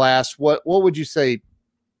in the last, what would you say,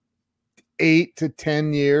 8 to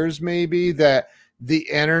 10 years maybe, that the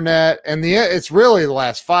internet and it's really the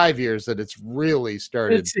last 5 years that it's really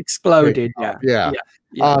started. It's exploded. Yeah.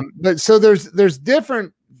 But so there's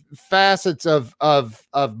different facets of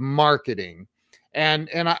marketing, and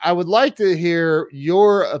I would like to hear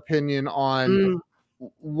your opinion on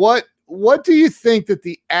what do you think that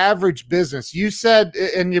the average business, you said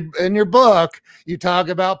in your book, you talk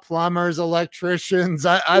about plumbers, electricians.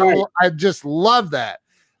 I just love that.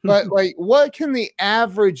 But like, what can the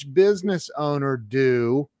average business owner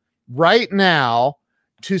do right now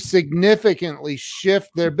to significantly shift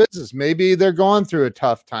their business? Maybe they're going through a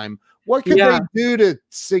tough time. What can they do to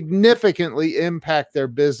significantly impact their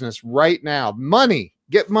business right now?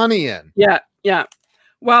 Get money in. Yeah.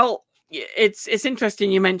 Well, it's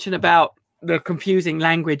interesting you mentioned about the confusing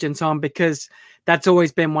language and so on, because that's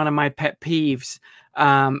always been one of my pet peeves.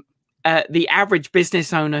 The average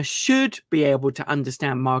business owner should be able to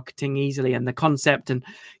understand marketing easily and the concept. And,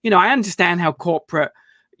 I understand how corporate,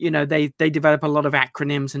 they develop a lot of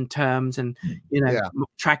acronyms and terms and,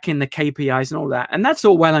 tracking the KPIs and all that. And that's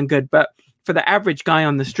all well and good. But for the average guy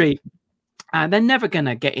on the street, they're never going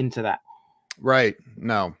to get into that. Right.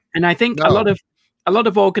 No. And I think a lot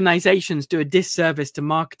of organizations do a disservice to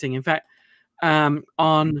marketing. In fact,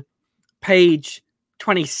 on page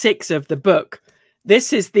 26 of the book,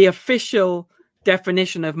 this is the official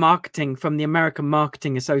definition of marketing from the American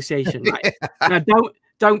Marketing Association. Right? Now,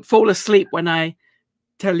 don't fall asleep when I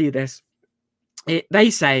tell you this.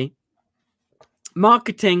 They say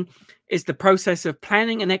marketing is the process of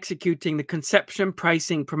planning and executing the conception,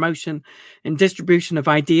 pricing, promotion, and distribution of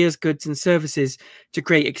ideas, goods, and services to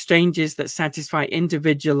create exchanges that satisfy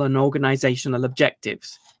individual and organizational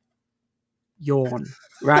objectives. yawn,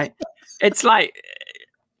 right? It's like,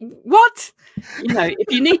 what? You know,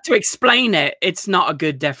 if you need to explain it, it's not a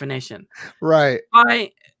good definition. Right.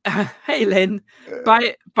 Hey, Lynn,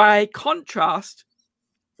 by contrast,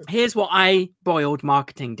 here's what I boiled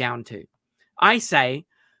marketing down to. I say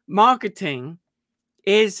marketing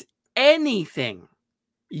is anything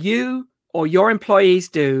you or your employees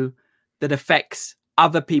do that affects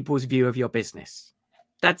other people's view of your business.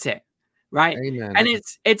 That's it, right? Amen. And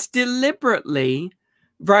it's deliberately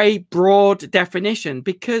very broad definition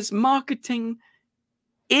because marketing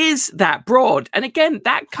is that broad. And again,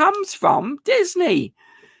 that comes from Disney.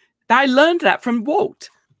 I learned that from Walt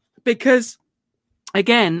because,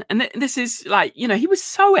 again, and this is like, you know, he was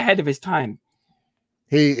so ahead of his time.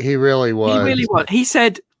 He really was. He really was. He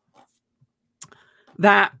said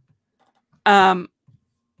that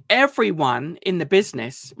everyone in the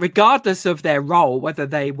business, regardless of their role, whether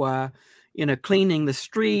they were, you know, cleaning the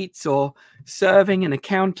streets or serving in a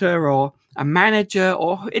counter or a manager,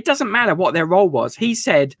 or it doesn't matter what their role was. He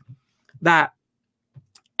said that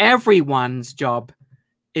everyone's job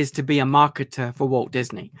is to be a marketer for Walt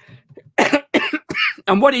Disney.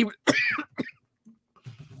 And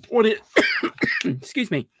excuse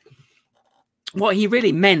me, what he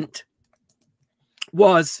really meant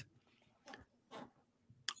was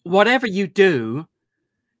whatever you do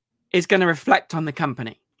is going to reflect on the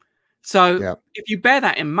company. So if you bear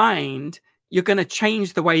that in mind, you're going to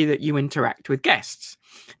change the way that you interact with guests.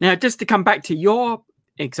 Now, just to come back to your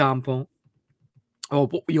example or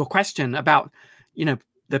your question about, you know,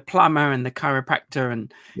 the plumber and the chiropractor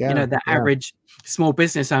and, you know, the average small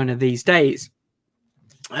business owner these days,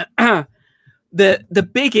 the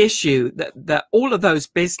big issue that all of those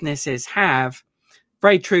businesses have,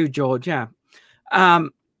 very true, George,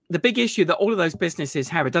 the big issue that all of those businesses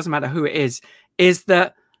have, it doesn't matter who it is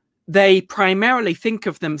that they primarily think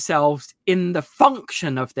of themselves in the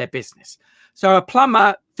function of their business. So a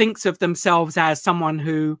plumber thinks of themselves as someone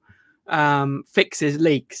who fixes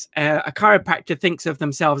leaks. A chiropractor thinks of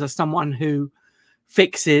themselves as someone who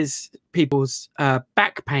fixes people's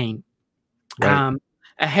back pain. Right.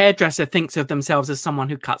 A hairdresser thinks of themselves as someone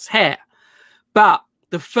who cuts hair. But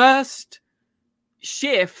the first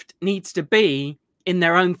shift needs to be in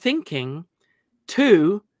their own thinking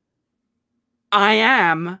to, I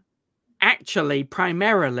am actually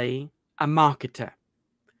primarily a marketer.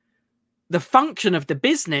 The function of the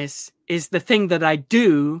business is the thing that I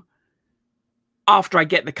do after I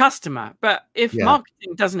get the customer. But if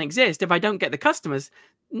marketing doesn't exist, if I don't get the customers,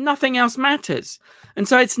 nothing else matters. And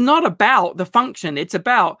so it's not about the function. It's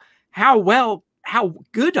about how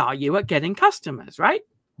good are you at getting customers, right?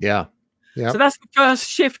 Yeah. So that's the first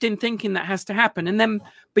shift in thinking that has to happen. And then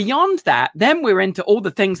beyond that, then we're into all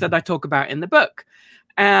the things that I talk about in the book.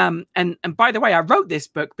 And by the way, I wrote this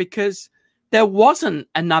book because there wasn't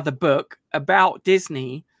another book about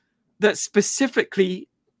Disney that specifically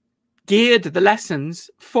geared the lessons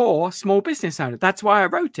for small business owners. That's why I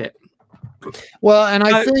wrote it. Well, and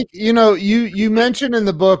I think, you know, you mentioned in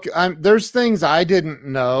the book, there's things I didn't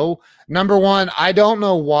know. Number one, I don't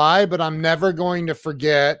know why, but I'm never going to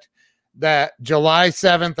forget that July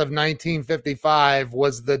 7th of 1955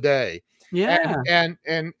 was the day. Yeah. And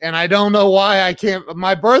I don't know why I can't.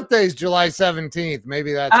 My birthday is July 17th.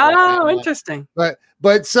 Maybe that's interesting.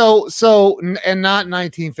 But so and not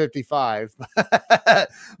 1955.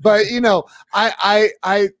 But you know, I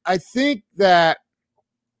think that,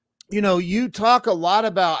 you know, you talk a lot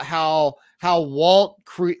about how Walt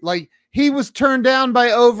he was turned down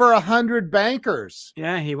by over 100 bankers.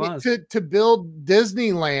 Yeah, he was to build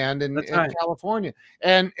Disneyland in California,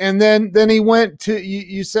 and then he went to.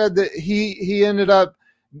 You said that he ended up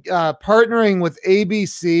partnering with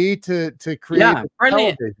ABC to create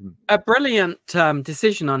a brilliant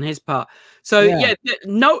decision on his part. So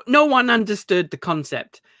no one understood the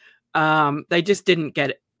concept. They just didn't get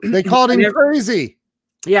it. They called him crazy.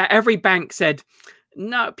 Yeah, every bank said,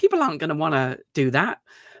 no, people aren't going to want to do that.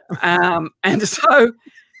 And so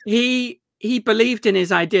he believed in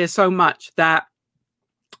his idea so much that,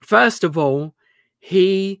 first of all,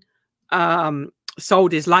 he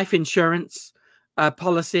sold his life insurance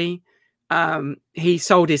policy. He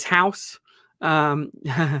sold his house and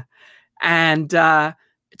to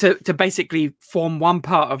basically form one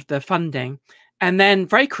part of the funding. And then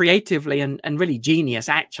very creatively and really genius,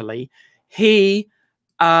 actually, he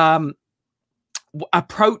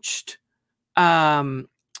approached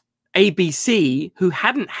ABC, who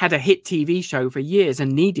hadn't had a hit TV show for years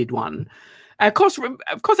and needed one. Of course,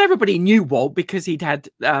 everybody knew Walt because he'd had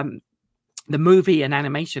the movie and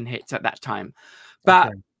animation hits at that time.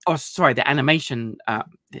 But the animation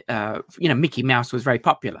Mickey Mouse was very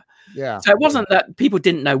popular. Yeah. So it wasn't that people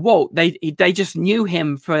didn't know Walt. They just knew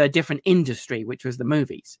him for a different industry, which was the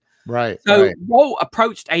movies. Right. So right. Walt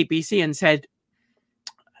approached ABC and said,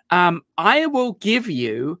 I will give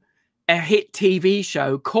you a hit TV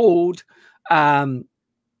show called, I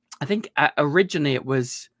think originally it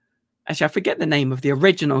was, actually, I forget the name of the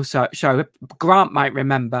original show. Grant might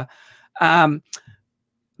remember.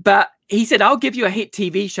 But he said, I'll give you a hit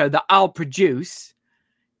TV show that I'll produce.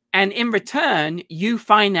 And in return, you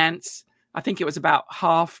finance, I think it was about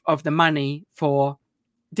half of the money for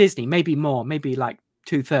Disney, maybe more, maybe like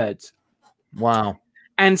 2/3. Wow.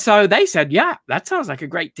 And so they said, yeah, that sounds like a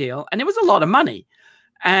great deal. And it was a lot of money.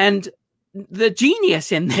 And the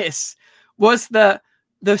genius in this was the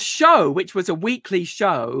show, which was a weekly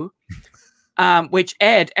show, which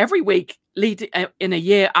aired every week in a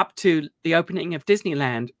year up to the opening of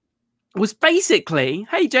Disneyland, was basically,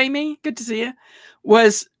 hey, Jamie, good to see you,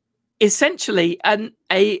 was essentially an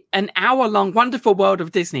hour-long Wonderful World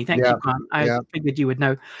of Disney. Thank you, Grant. I figured you would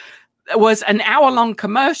know. It was an hour-long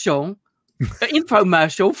commercial,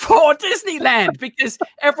 infomercial for Disneyland, because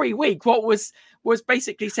every week what was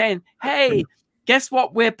basically saying, hey, guess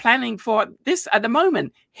what we're planning for this at the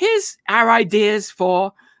moment? Here's our ideas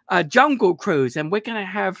for a Jungle Cruise, and we're going to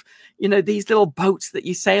have, these little boats that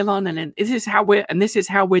you sail on, and this is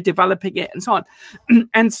how we're developing it, and so on.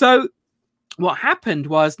 And so what happened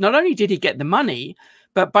was, not only did he get the money,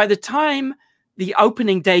 but by the time the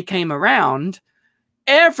opening day came around,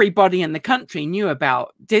 everybody in the country knew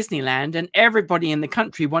about Disneyland, and everybody in the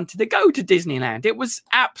country wanted to go to Disneyland. It was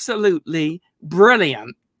absolutely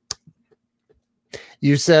brilliant.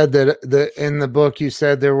 You said that in the book, you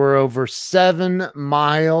said there were over 7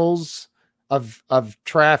 miles of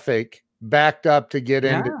traffic backed up to get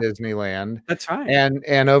into Disneyland. That's right.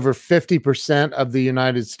 And over 50% of the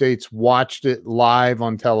United States watched it live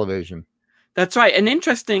on television. That's right. And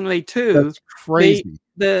interestingly too, that's crazy.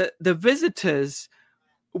 The visitors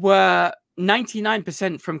were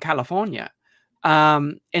 99% from California.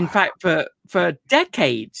 In fact, for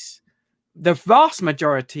decades, the vast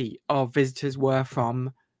majority of visitors were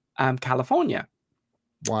from California.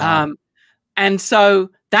 Wow. And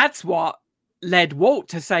so that's what led Walt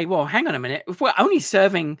to say, well, hang on a minute. If we're only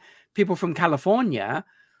serving people from California,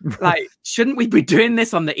 like, shouldn't we be doing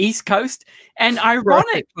this on the East Coast? And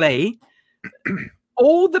ironically,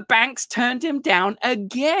 all the banks turned him down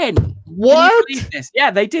again. What?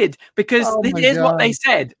 Yeah, they did. Because here's what they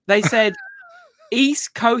said. They said,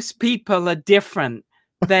 East Coast people are different.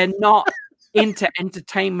 They're not into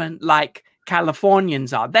entertainment like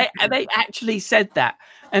Californians are. They actually said that.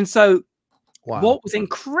 And so Walt was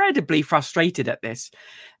incredibly frustrated at this.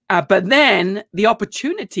 But then the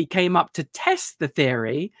opportunity came up to test the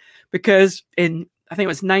theory, because I think it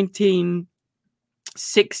was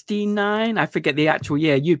 1969, I forget the actual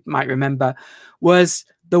year, you might remember, was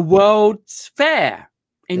the World's Fair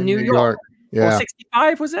in New York. Yeah. Or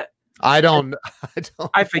 65, was it? I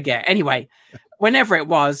forget. Anyway, whenever it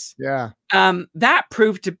was, that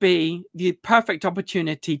proved to be the perfect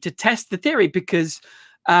opportunity to test the theory, because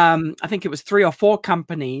I think it was 3 or 4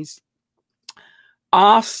 companies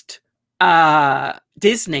asked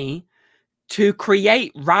Disney to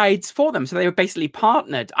create rides for them. So they were basically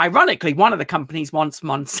partnered. Ironically, one of the companies wants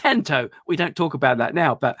Monsanto. We don't talk about that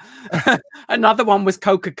now, but another one was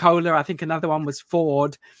Coca-Cola. I think another one was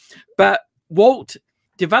Ford. But Walt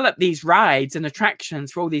developed these rides and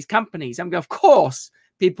attractions for all these companies. And of course,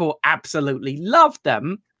 people absolutely loved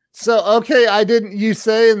them. So, okay, you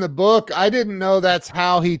say in the book, I didn't know that's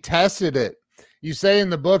how he tested it. You say in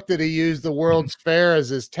the book that he used the World's Fair as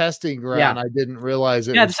his testing ground. I didn't realize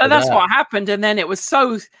it. Yeah, so that's what happened. And then it was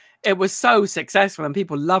so successful and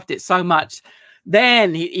people loved it so much.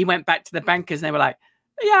 Then he went back to the bankers and they were like,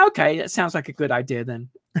 yeah, okay, that sounds like a good idea then.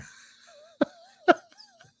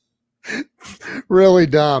 Really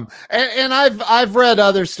dumb. And I've read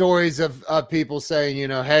other stories of people saying,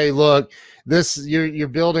 hey, look, you're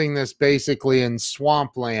building this basically in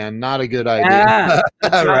swampland, not a good idea.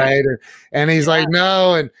 Yeah, right. And he's like,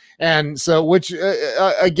 no. And so, which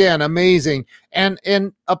again, amazing. And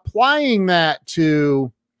applying that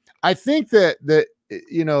to, I think that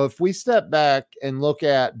if we step back and look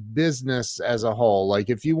at business as a whole, like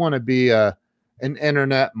if you want to be an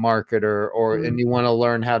internet marketer and you want to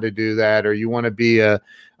learn how to do that, or you want to be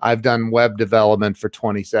I've done web development for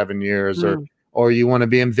 27 years, or you want to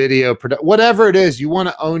be in video production, whatever it is, you want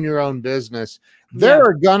to own your own business. There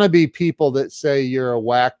are going to be people that say you're a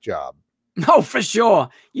whack job. No, for sure.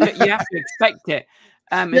 You have to expect it.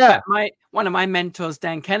 In fact, one of my mentors,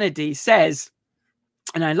 Dan Kennedy, says,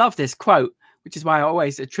 and I love this quote, which is why I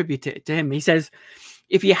always attribute it to him. He says,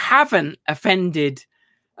 if you haven't offended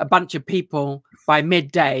a bunch of people by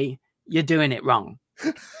midday, you're doing it wrong.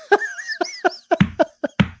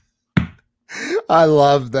 I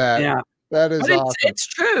love that. Yeah. That is awesome. It's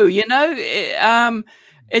true,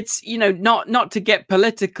 it's, not to get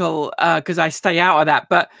political, because I stay out of that,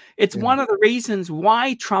 but it's one of the reasons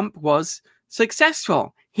why Trump was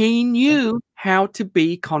successful. He knew how to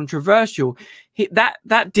be controversial. That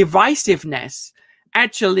divisiveness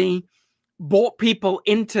actually brought people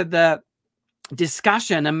into the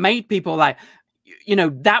discussion and made people that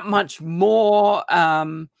much more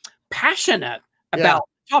passionate about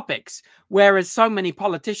topics. Whereas so many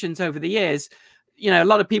politicians over the years, a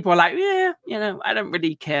lot of people are like, I don't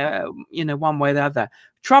really care, one way or the other.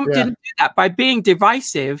 Trump didn't do that. By being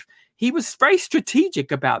divisive, he was very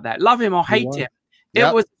strategic about that. Love him or hate him.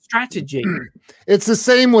 It was strategy. It's the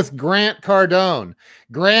same with Grant Cardone.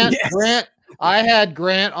 Grant, I had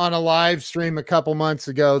Grant on a live stream a couple months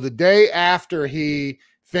ago, the day after he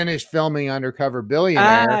finished filming Undercover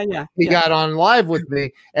Billionaire. He got on live with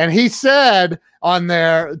me, and he said on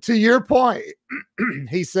there, to your point,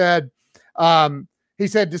 he said,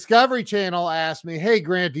 Discovery Channel asked me, "Hey,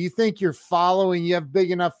 Grant, do you think you have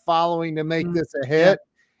big enough following to make this a hit?"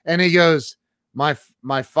 And he goes,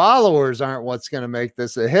 my followers aren't what's going to make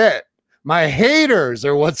this a hit. My haters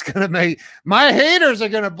are my haters are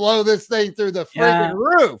going to blow this thing through the freaking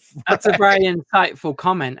roof. That's a very insightful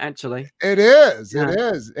comment, actually. It is. It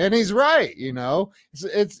is. And he's right.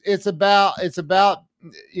 It's about,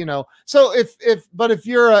 so if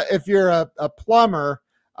you're a plumber,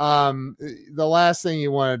 the last thing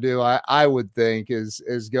you want to do, I would think,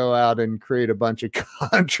 is go out and create a bunch of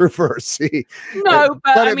controversy. No,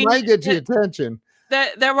 but it might get you attention.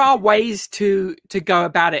 There are ways to go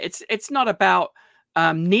about it. It's not about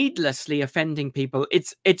needlessly offending people.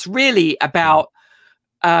 It's really about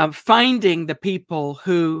finding the people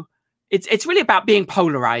who it's really about being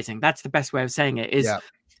polarizing. That's the best way of saying it. Is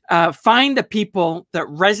find the people that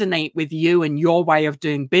resonate with you and your way of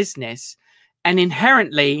doing business. And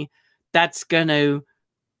inherently, that's going to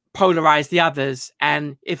polarize the others.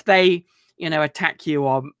 And if they, attack you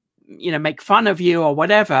or, make fun of you or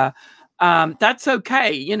whatever, that's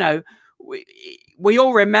okay. We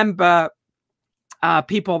all remember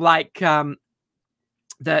people like the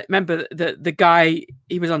guy,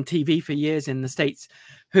 he was on TV for years in the States,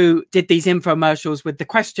 who did these infomercials with the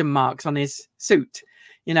question marks on his suit,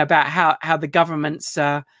 about how the government's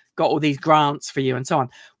got all these grants for you and so on.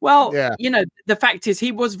 Well, the fact is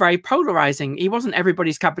he was very polarizing. He wasn't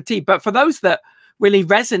everybody's cup of tea, but for those that really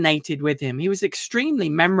resonated with him, he was extremely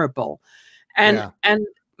memorable. And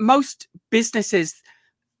most businesses,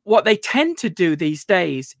 what they tend to do these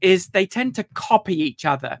days is they tend to copy each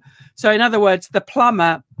other. So in other words, the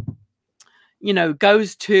plumber,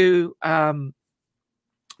 goes to,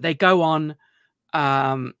 they go on,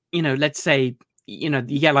 let's say, the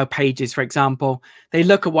Yellow Pages, for example. They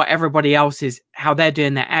look at what everybody else is, how they're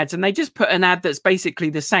doing their ads, and they just put an ad that's basically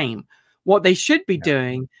the same. What they should be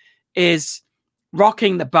doing is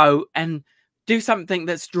rocking the boat and do something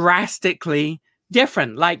that's drastically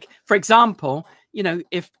different. Like, for example,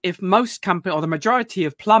 if most company or the majority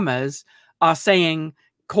of plumbers are saying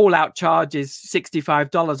call out charge is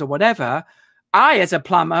 $65 or whatever, I, as a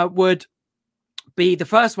plumber, would be the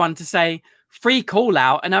first one to say free call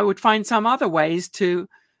out, and I would find some other ways to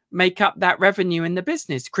make up that revenue in the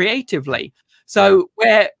business creatively. So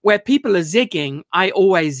where people are zigging, I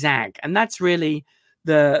always zag, and that's really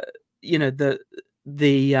the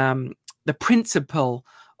principle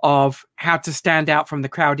of how to stand out from the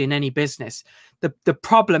crowd in any business. The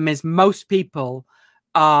problem is most people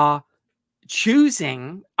are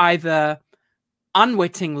choosing, either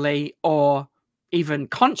unwittingly or even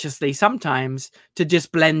consciously sometimes, to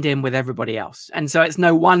just blend in with everybody else. And so it's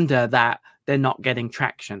no wonder that they're not getting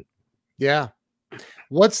traction. Yeah.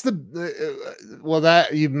 What's that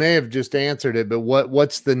you may have just answered it, but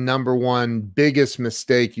what's the number one biggest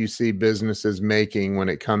mistake you see businesses making when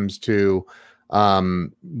it comes to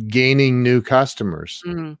gaining new customers?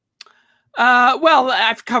 Well,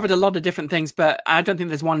 I've covered a lot of different things, but I don't think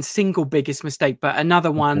there's one single biggest mistake. But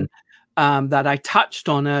another one that I touched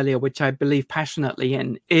on earlier, which I believe passionately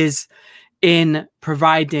in, is in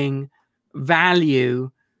providing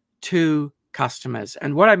value to customers.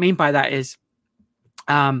 And what I mean by that is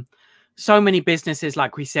so many businesses,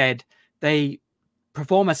 like we said, they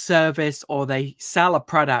perform a service or they sell a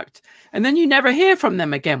product and then you never hear from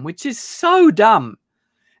them again, which is so dumb.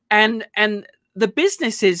 And the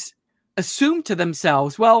businesses assume to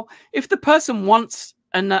themselves, well, if the person wants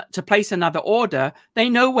to place another order, they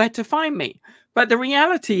know where to find me. But the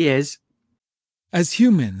reality is As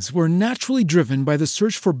humans, we're naturally driven by the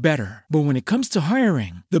search for better. But when it comes to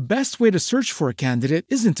hiring, the best way to search for a candidate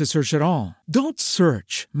isn't to search at all. Don't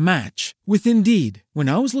search, match with Indeed. When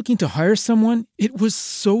I was looking to hire someone, it was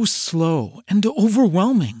so slow and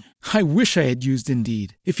overwhelming. I wish I had used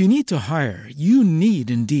Indeed. If you need to hire, you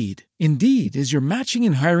need Indeed. Indeed is your matching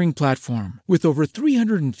and hiring platform with over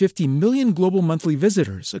 350 million global monthly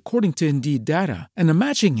visitors, according to Indeed data, and a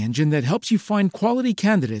matching engine that helps you find quality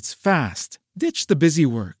candidates fast. Ditch the busy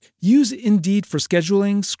work. Use Indeed for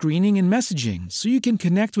scheduling, screening, and messaging so you can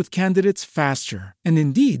connect with candidates faster. And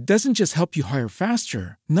Indeed doesn't just help you hire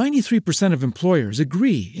faster. 93% of employers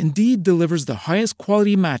agree Indeed delivers the highest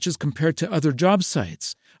quality matches compared to other job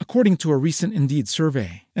sites, according to a recent Indeed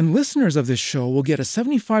survey. And listeners of this show will get a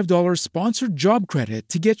 $75 sponsored job credit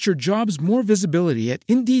to get your jobs more visibility at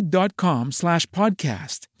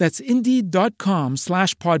Indeed.com/podcast. That's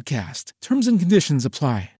Indeed.com/podcast. Terms and conditions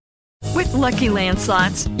apply. With Lucky Land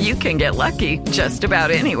Slots, you can get lucky just about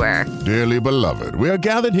anywhere. Dearly beloved, we are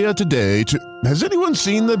gathered here today to... Has anyone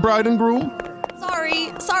seen the bride and groom?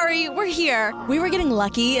 Sorry, we're here. We were getting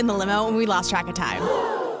lucky in the limo and we lost track of time.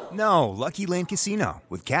 No, Lucky Land Casino,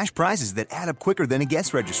 with cash prizes that add up quicker than a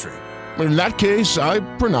guest registry. In that case, I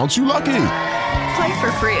pronounce you lucky. Play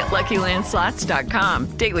for free at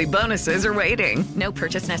LuckyLandSlots.com. Daily bonuses are waiting. No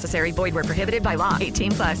purchase necessary. Void where prohibited by law.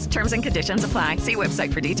 18+. Terms and conditions apply. See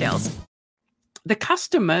website for details. The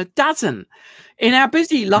customer doesn't. In our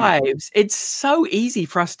busy lives, it's so easy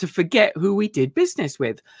for us to forget who we did business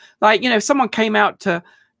with. Like, if someone came out to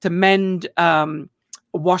mend a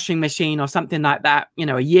washing machine or something like that,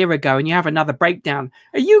 a year ago, and you have another breakdown,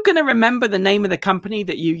 are you going to remember the name of the company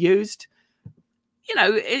that you used?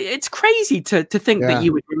 It's crazy to think that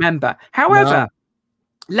you would remember. However,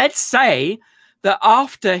 let's say that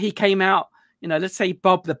after he came out, let's say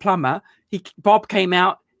Bob the plumber, Bob came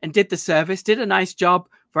out and did the service, did a nice job,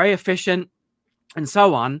 very efficient, and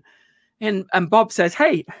so on. And Bob says,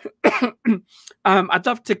 hey, I'd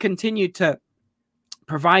love to continue to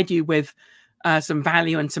provide you with some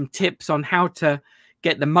value and some tips on how to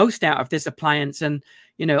get the most out of this appliance. And,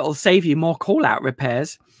 it'll save you more call out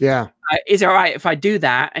repairs. Yeah. Is it all right if I do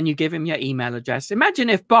that? And you give him your email address.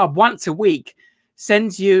 Imagine if Bob once a week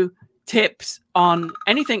sends you tips on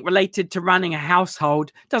anything related to running a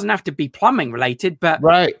household. Doesn't have to be plumbing related, but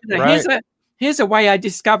here's a way I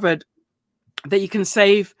discovered that you can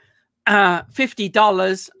save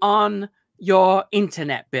 $50 on your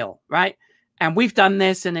internet bill, right? And we've done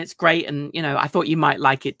this and it's great. And, I thought you might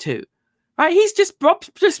like it too. Right? Bob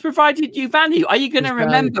just provided you value. Are you going to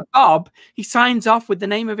remember Bob? He signs off with the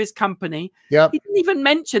name of his company. Yep. He didn't even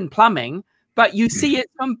mention plumbing, but you see it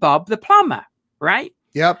from Bob the plumber, right?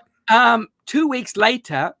 Yep. 2 weeks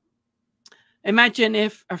later, imagine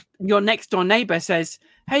if your next door neighbor says,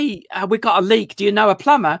 hey, we got a leak. Do you know a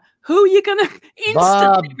plumber? Who are you going to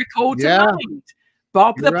instantly recall to mind?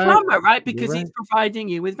 Bob the plumber, right? Because he's providing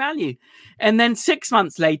you with value. And then 6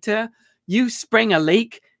 months later, you spring a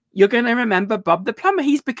leak. You're going to remember Bob the plumber.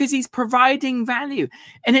 Because he's providing value.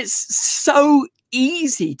 And it's so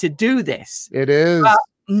easy to do this. It is. But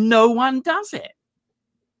no one does it.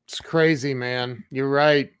 It's crazy, man. You're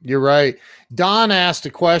right. Don asked a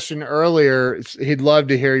question earlier. He'd love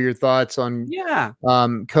to hear your thoughts on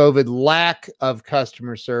COVID lack of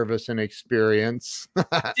customer service and experience.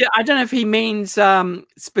 Yeah, I don't know if he means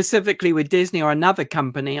specifically with Disney or another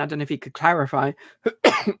company. I don't know if he could clarify.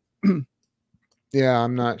 Yeah,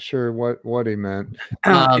 I'm not sure what he meant.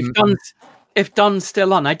 If Don's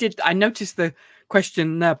still on, I noticed the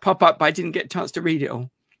question pop up, but I didn't get a chance to read it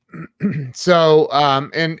all. So,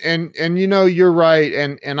 and you're right.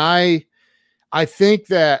 And I think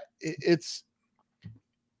that it's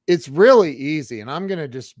really easy, and I'm going to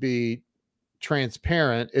just be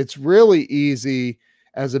transparent. It's really easy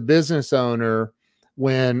as a business owner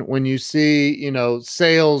when you see,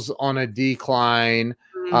 sales on a decline,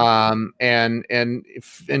 and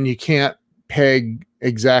you can't peg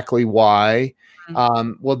exactly why.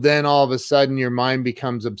 Well, then all of a sudden your mind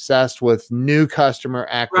becomes obsessed with new customer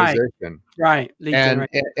acquisition. Right. And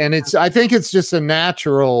I think it's just a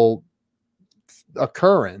natural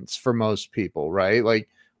occurrence for most people, right? Like,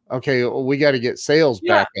 okay, well, we got to get sales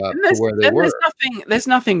back up to where they were. There's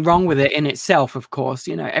nothing wrong with it in itself, of course.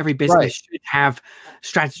 Every business should have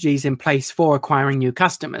strategies in place for acquiring new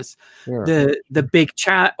customers. Sure. The big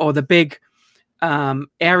chat or the big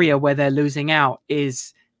area where they're losing out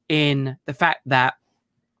is in the fact that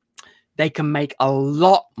they can make a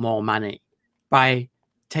lot more money by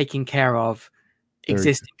taking care of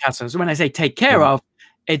existing customers. When I say take care of,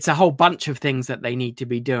 it's a whole bunch of things that they need to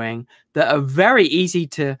be doing that are very easy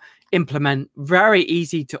to implement, very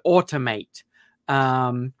easy to automate.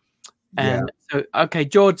 And so, okay,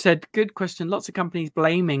 George said, good question. Lots of companies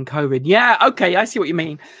blaming COVID. Yeah, okay, I see what you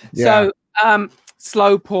mean. Yeah. So,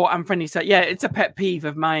 slow, poor, unfriendly. So, yeah, it's a pet peeve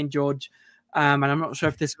of mine, George. And I'm not sure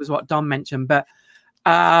if this was what Don mentioned, but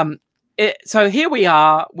so here we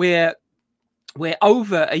are. We're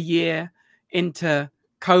over a year into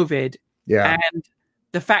COVID. Yeah. And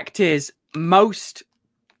the fact is, most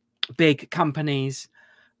big companies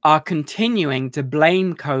are continuing to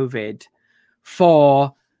blame COVID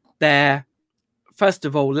for their, first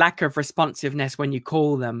of all, lack of responsiveness when you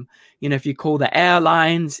call them. You know, if you call the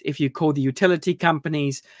airlines, if you call the utility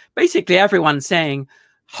companies, basically everyone's saying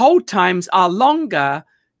hold times are longer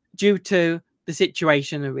due to the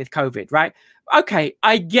situation with COVID, right? Okay,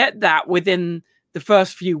 I get that within the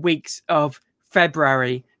first few weeks of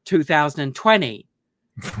February 2020.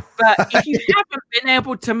 But if you haven't been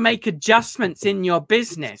able to make adjustments in your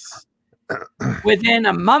business within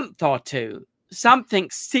a month or two,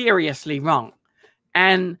 something's seriously wrong.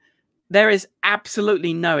 And there is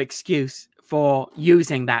absolutely no excuse for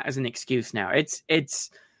using that as an excuse now. It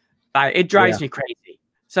drives me crazy.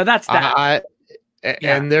 So that's that.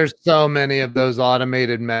 And there's so many of those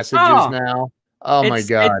automated messages now. Oh my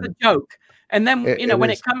God. It's a joke. And then, when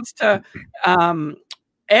it comes to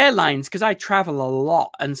airlines, because I travel a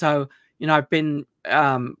lot. And so, I've been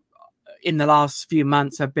in the last few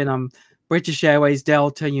months, I've been on British Airways,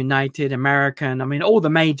 Delta, United, American, I mean, all the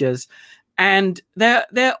majors. And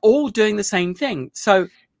they're all doing the same thing. So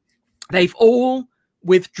they've all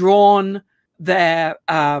withdrawn their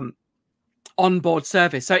onboard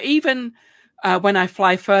service. So even when I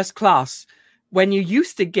fly first class, when you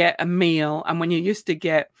used to get a meal and when you used to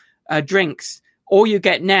get drinks, all you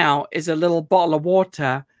get now is a little bottle of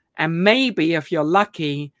water and maybe, if you're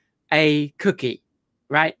lucky, a cookie,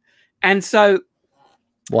 right? And so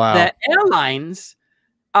the airlines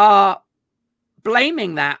are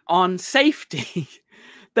blaming that on safety.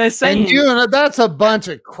 They're saying, that's a bunch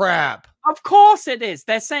of crap. Of course it is.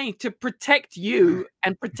 They're saying to protect you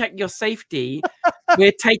and protect your safety,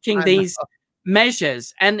 we're taking these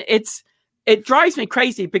measures. And it drives me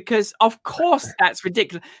crazy because of course that's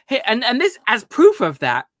ridiculous. And this, as proof of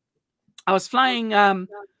that, I was flying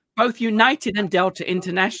both United and Delta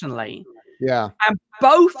internationally. Yeah. And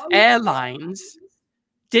both airlines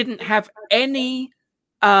didn't have any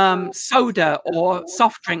soda or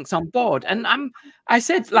soft drinks on board. And I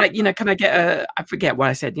said, can I get I forget what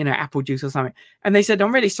I said, apple juice or something. And they said,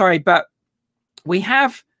 I'm really sorry, but we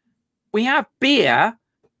have beer,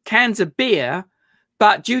 cans of beer,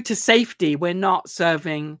 but due to safety, we're not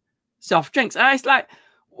serving soft drinks. And I was like,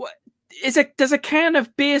 does a can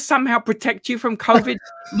of beer somehow protect you from COVID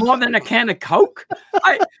more than a can of Coke?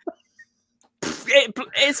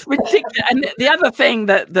 It's ridiculous. And the other thing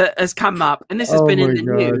that has come up, and this has been in the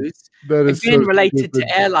news, it's been related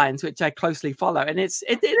to airlines, which I closely follow, and it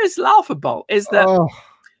is laughable, is that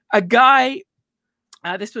a guy,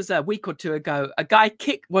 this was a week or two ago, a guy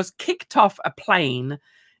was kicked off a plane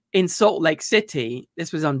in Salt Lake City.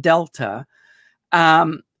 This was on Delta,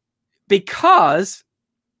 because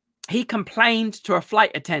he complained to a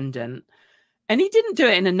flight attendant, and he didn't do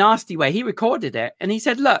it in a nasty way. He recorded it, and he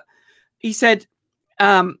said, look,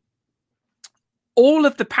 all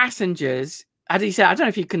of the passengers, as he said, I don't know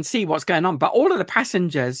if you can see what's going on, but all of the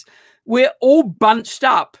passengers, we're all bunched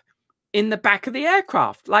up in the back of the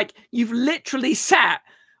aircraft. Like, you've literally sat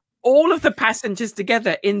all of the passengers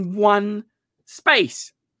together in one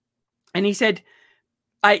space. And he said,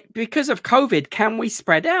 because of COVID, can we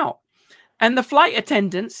spread out? And the flight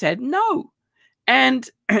attendant said no. And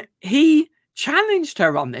he challenged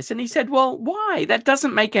her on this. And he said, well, why? That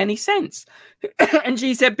doesn't make any sense. And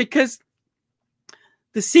she said, because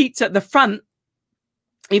the seats at the front,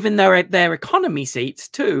 even though they're economy seats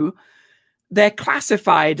too, they're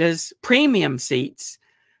classified as premium seats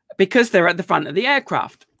because they're at the front of the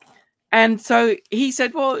aircraft. And so he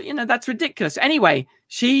said, well, that's ridiculous. Anyway,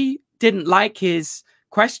 she didn't like his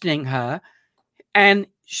questioning her, and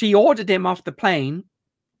she ordered him off the plane.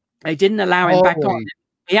 They didn't allow him back on.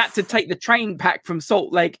 He had to take the train back from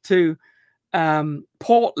Salt Lake to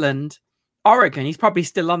Portland, Oregon. He's probably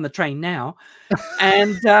still on the train now.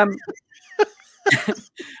 And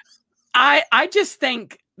I just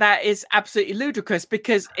think that is absolutely ludicrous,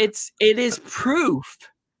 because it is proof.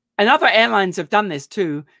 And other airlines have done this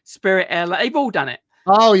too. Spirit Airlines, they've all done it.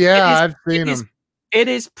 Oh yeah, I've seen them. It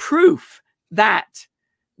is proof that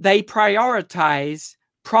they prioritize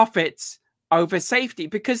profits over safety,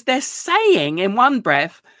 because they're saying in one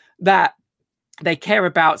breath that they care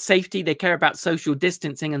about safety, they care about social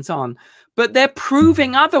distancing and so on. But they're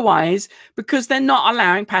proving otherwise because they're not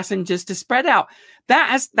allowing passengers to spread out.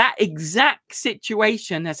 That exact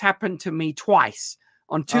situation has happened to me twice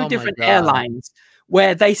on two different airlines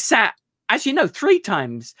where they sat, as you know, 3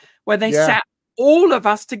 times, where they sat all of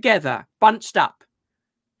us together, bunched up.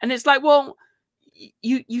 And it's like, well,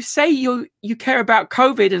 you say you care about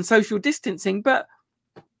COVID and social distancing, but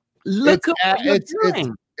look at what you're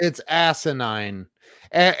doing. It's asinine.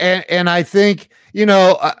 And I think, you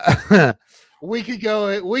know, we could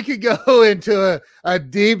go into a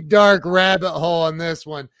deep, dark rabbit hole on this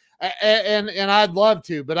one. And I'd love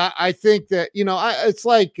to, but I think that, you know, it's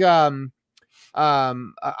like,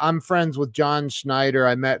 I'm friends with John Schneider.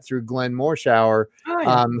 I met through Glenn Morshower,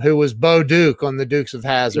 who was Bo Duke on the Dukes of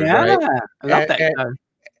Hazzard. Yeah, right? I love that.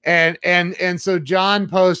 And so John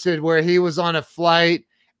posted where he was on a flight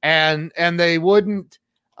and they wouldn't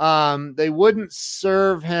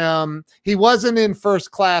serve him. He wasn't in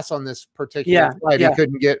first class on this particular flight. He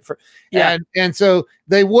couldn't get and so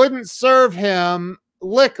they wouldn't serve him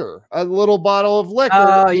liquor, a little bottle of liquor.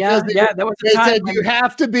 Oh yeah. That was they said you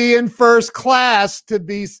have to be in first class to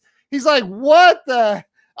be. He's like, what the?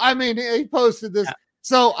 I mean, he posted this.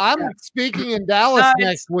 So I'm speaking in Dallas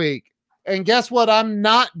next week, and guess what? I'm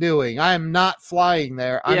not doing. I am not flying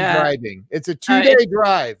there. I'm driving. It's a 2-day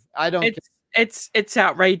drive. I don't. It's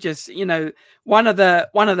outrageous. You know, one of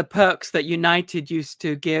the perks that United used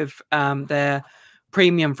to give their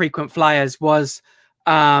premium frequent flyers was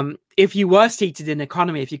if you were seated in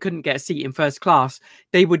economy, if you couldn't get a seat in first class,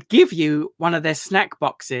 they would give you one of their snack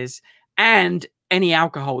boxes and any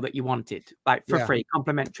alcohol that you wanted, like for free,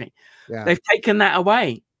 complimentary. Yeah. They've taken that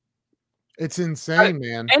away. It's insane,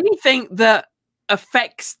 man. Anything that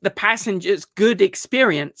affects the passenger's good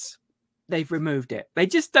experience, they've removed it. They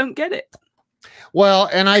just don't get it. Well,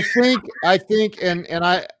 and I think,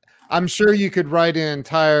 I'm sure you could write an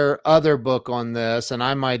entire other book on this, and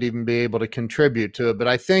I might even be able to contribute to it. But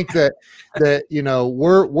I think that you know,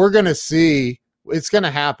 we're going to see, it's going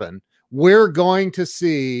to happen. We're going to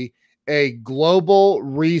see a global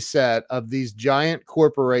reset of these giant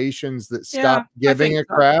corporations that stop giving a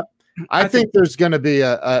crap. I think there's going to be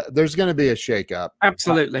a shakeup.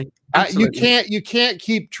 Absolutely. You can't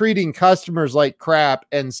keep treating customers like crap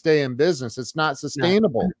and stay in business. It's not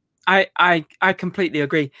sustainable. No. I completely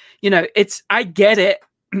agree. You know, I get it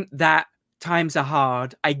that times are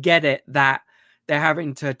hard. I get it that they're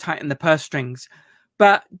having to tighten the purse strings,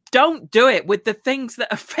 but don't do it with the things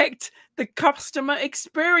that affect the customer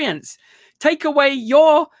experience. Take away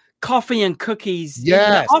your coffee and cookies in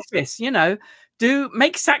the office, you know,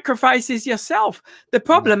 make sacrifices yourself. The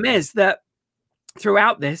problem is that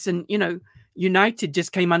throughout this, and, you know, United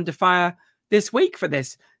just came under fire this week for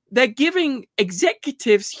this. They're giving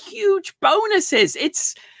executives huge bonuses.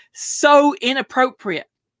 It's so inappropriate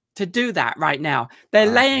to do that right now.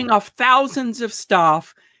 They're laying off thousands of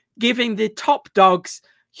staff, giving the top dogs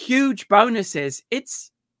huge bonuses.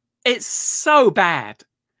 It's so bad.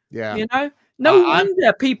 Yeah. You know, no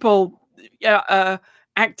wonder people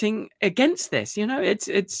acting against this. You know,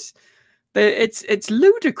 it's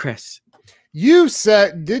ludicrous. You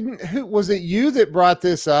said, who was it you that brought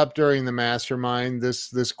this up during the mastermind?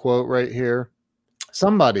 This quote right here.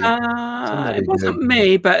 Somebody. It wasn't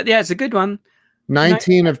me, but yeah, it's a good one.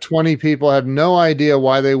 19 of 20 people have no idea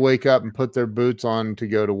why they wake up and put their boots on to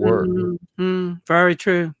go to work. Very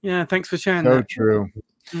true. Yeah, thanks for sharing that. So true.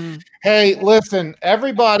 Hey, listen,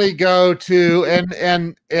 everybody go to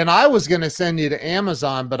and I was going to send you to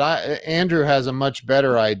Amazon, but Andrew has a much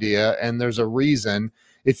better idea, and there's a reason.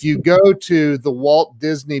 If you go to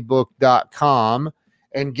thewaltdisneybook.com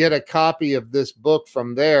and get a copy of this book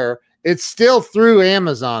from there, it's still through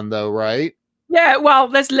Amazon though, right? Yeah, well,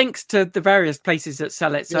 there's links to the various places that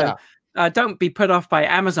sell it. So don't be put off by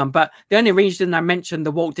Amazon. But the only reason I mentioned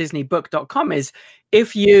the WaltDisneyBook.com is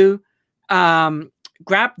if you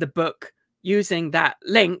grab the book using that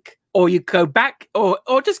link, or you go back or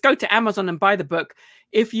just go to Amazon and buy the book.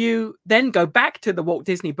 If you then go back to the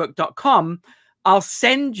WaltDisneyBook.com, I'll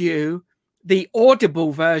send you the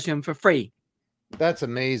Audible version for free. That's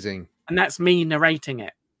amazing. And that's me narrating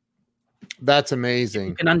it. That's amazing.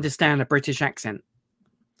 You can understand a British accent.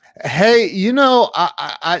 Hey, you know,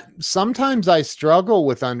 I sometimes I struggle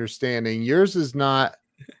with understanding. Yours is not.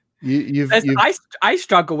 I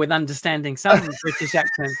struggle with understanding some British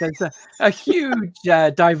accents. There's a huge,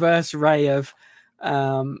 diverse array of.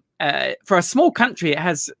 For a small country, it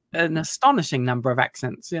has an astonishing number of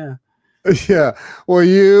accents. Yeah. Yeah. Well,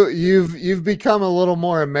 you've become a little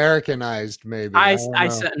more Americanized, maybe. I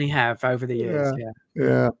certainly have over the years.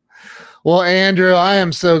 Yeah. Well, Andrew, I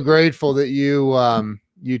am so grateful that you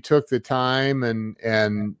you took the time and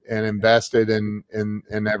invested in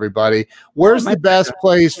everybody. Where's the best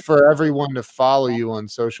place for everyone to follow you on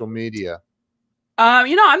social media?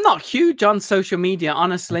 I'm not huge on social media,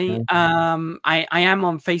 honestly. Okay. I am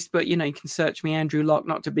on Facebook. You can search me, Andrew Lock,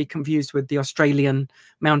 not to be confused with the Australian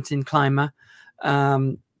mountain climber.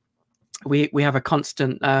 We have a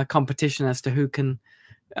constant competition as to who can,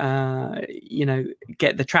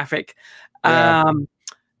 get the traffic. Yeah.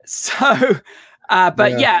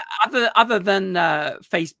 Other than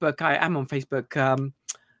Facebook, I am on Facebook.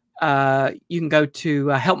 You can go to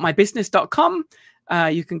helpmybusiness.com.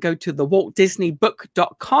 You can go to the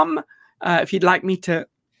WaltDisneyBook.com if you'd like me to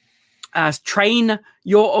train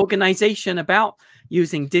your organization about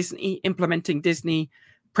using Disney, implementing Disney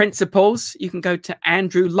principles. You can go to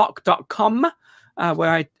andrewlock.com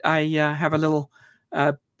where I have a little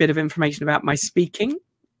bit of information about my speaking.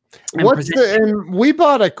 And we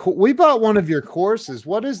bought one of your courses.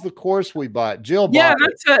 What is the course we bought? Jill bought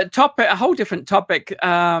that's a whole different topic.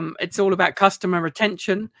 It's all about customer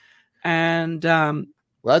retention. And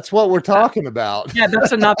that's what we're talking about. Yeah,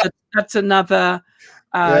 that's another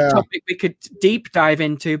topic we could deep dive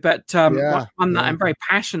into. But one that I'm very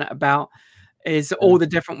passionate about is all the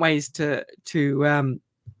different ways to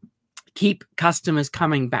keep customers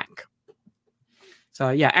coming back. So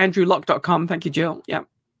andrewlock.com. Thank you, Jill.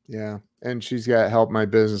 Yeah. And she's got Help My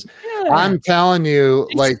Business. Yeah. I'm telling you,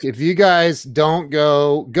 like, if you guys don't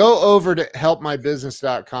go over to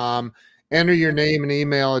helpmybusiness.com, enter your name and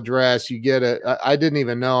email address. You get I didn't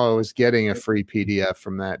even know I was getting a free PDF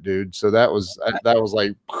from that dude. So that was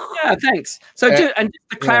like, yeah, thanks. So just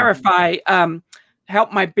to clarify,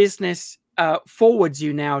 Help My Business forwards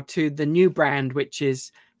you now to the new brand, which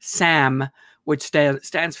is SAM, which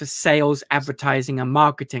stands for Sales, Advertising, and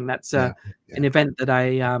Marketing. That's an event that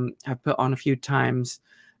I have put on a few times.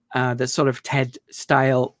 That's sort of TED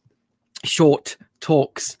style short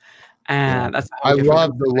talks. And that's I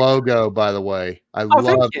love the logo, by the way. I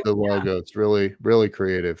love the logo. It's really, really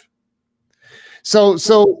creative. So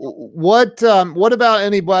what about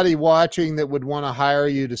anybody watching that would want to hire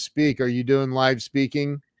you to speak? Are you doing live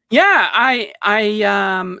speaking? Yeah,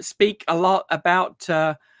 I speak a lot about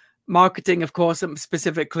marketing, of course, and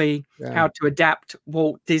specifically how to adapt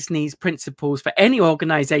Walt Disney's principles for any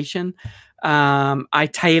organization. I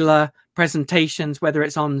tailor presentations, whether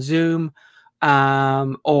it's on Zoom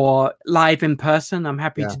or live in person. I'm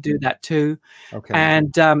happy to do that too. Okay.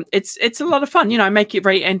 And it's a lot of fun. I make it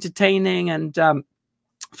very entertaining and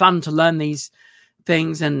fun to learn these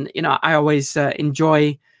things. And, I always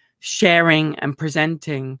enjoy sharing and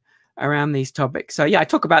presenting around these topics. So I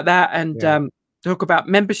talk about that and talk about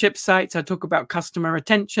membership sites. I talk about customer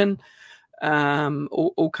retention,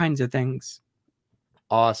 all kinds of things.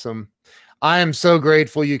 Awesome. I am so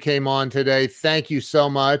grateful you came on today. Thank you so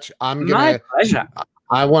much. My pleasure.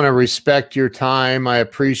 I want to respect your time. I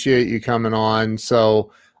appreciate you coming on.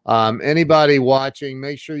 So anybody watching,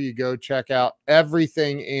 make sure you go check out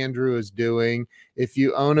everything Andrew is doing. If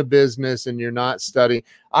you own a business and you're not studying,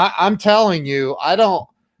 I'm telling you, I don't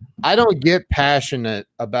get passionate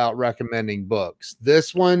about recommending books.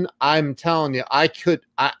 This one, I'm telling you, I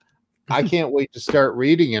can't wait to start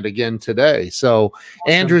reading it again today. So,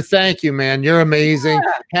 awesome. Andrew, thank you, man. You're amazing.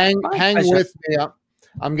 Hang with me.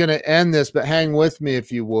 I'm going to end this, but hang with me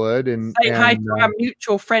if you would. And say hi to our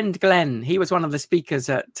mutual friend, Glenn. He was one of the speakers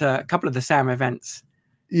at a couple of the SAM events.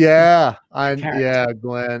 Yeah,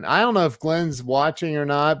 Glenn. I don't know if Glenn's watching or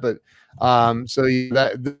not, but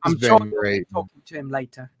this has been great. Talking to him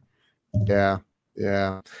later. Yeah.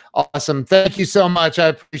 Awesome. Thank you so much. I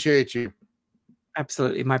appreciate you.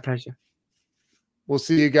 Absolutely. My pleasure. We'll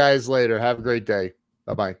see you guys later. Have a great day.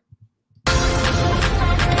 Bye-bye.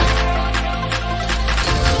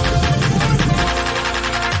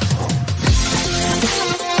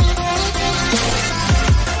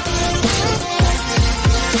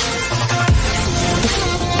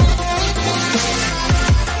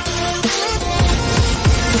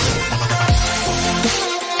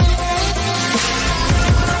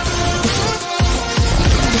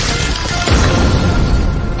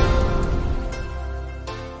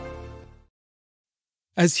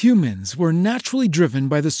 As humans, we're naturally driven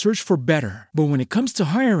by the search for better. But when it comes to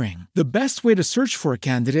hiring, the best way to search for a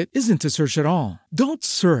candidate isn't to search at all. Don't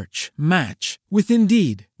search, match with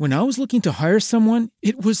Indeed. When I was looking to hire someone,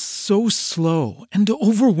 it was so slow and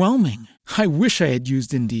overwhelming. I wish I had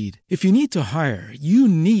used Indeed. If you need to hire, you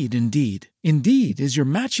need Indeed. Indeed is your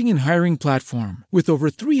matching and hiring platform with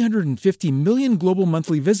over 350 million global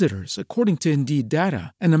monthly visitors, according to Indeed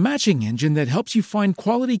data, and a matching engine that helps you find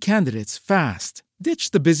quality candidates fast.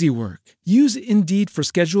 Ditch the busy work. Use Indeed for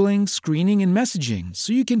scheduling, screening, and messaging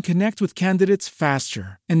so you can connect with candidates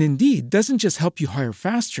faster. And Indeed doesn't just help you hire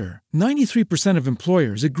faster. 93% of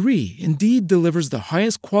employers agree Indeed delivers the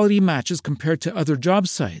highest quality matches compared to other job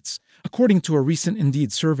sites, according to a recent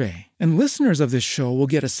Indeed survey. And listeners of this show will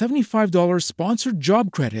get a $75 sponsored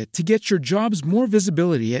job credit to get your jobs more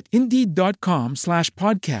visibility at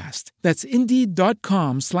Indeed.com/podcast. That's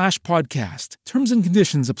Indeed.com/podcast. Terms and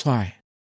conditions apply.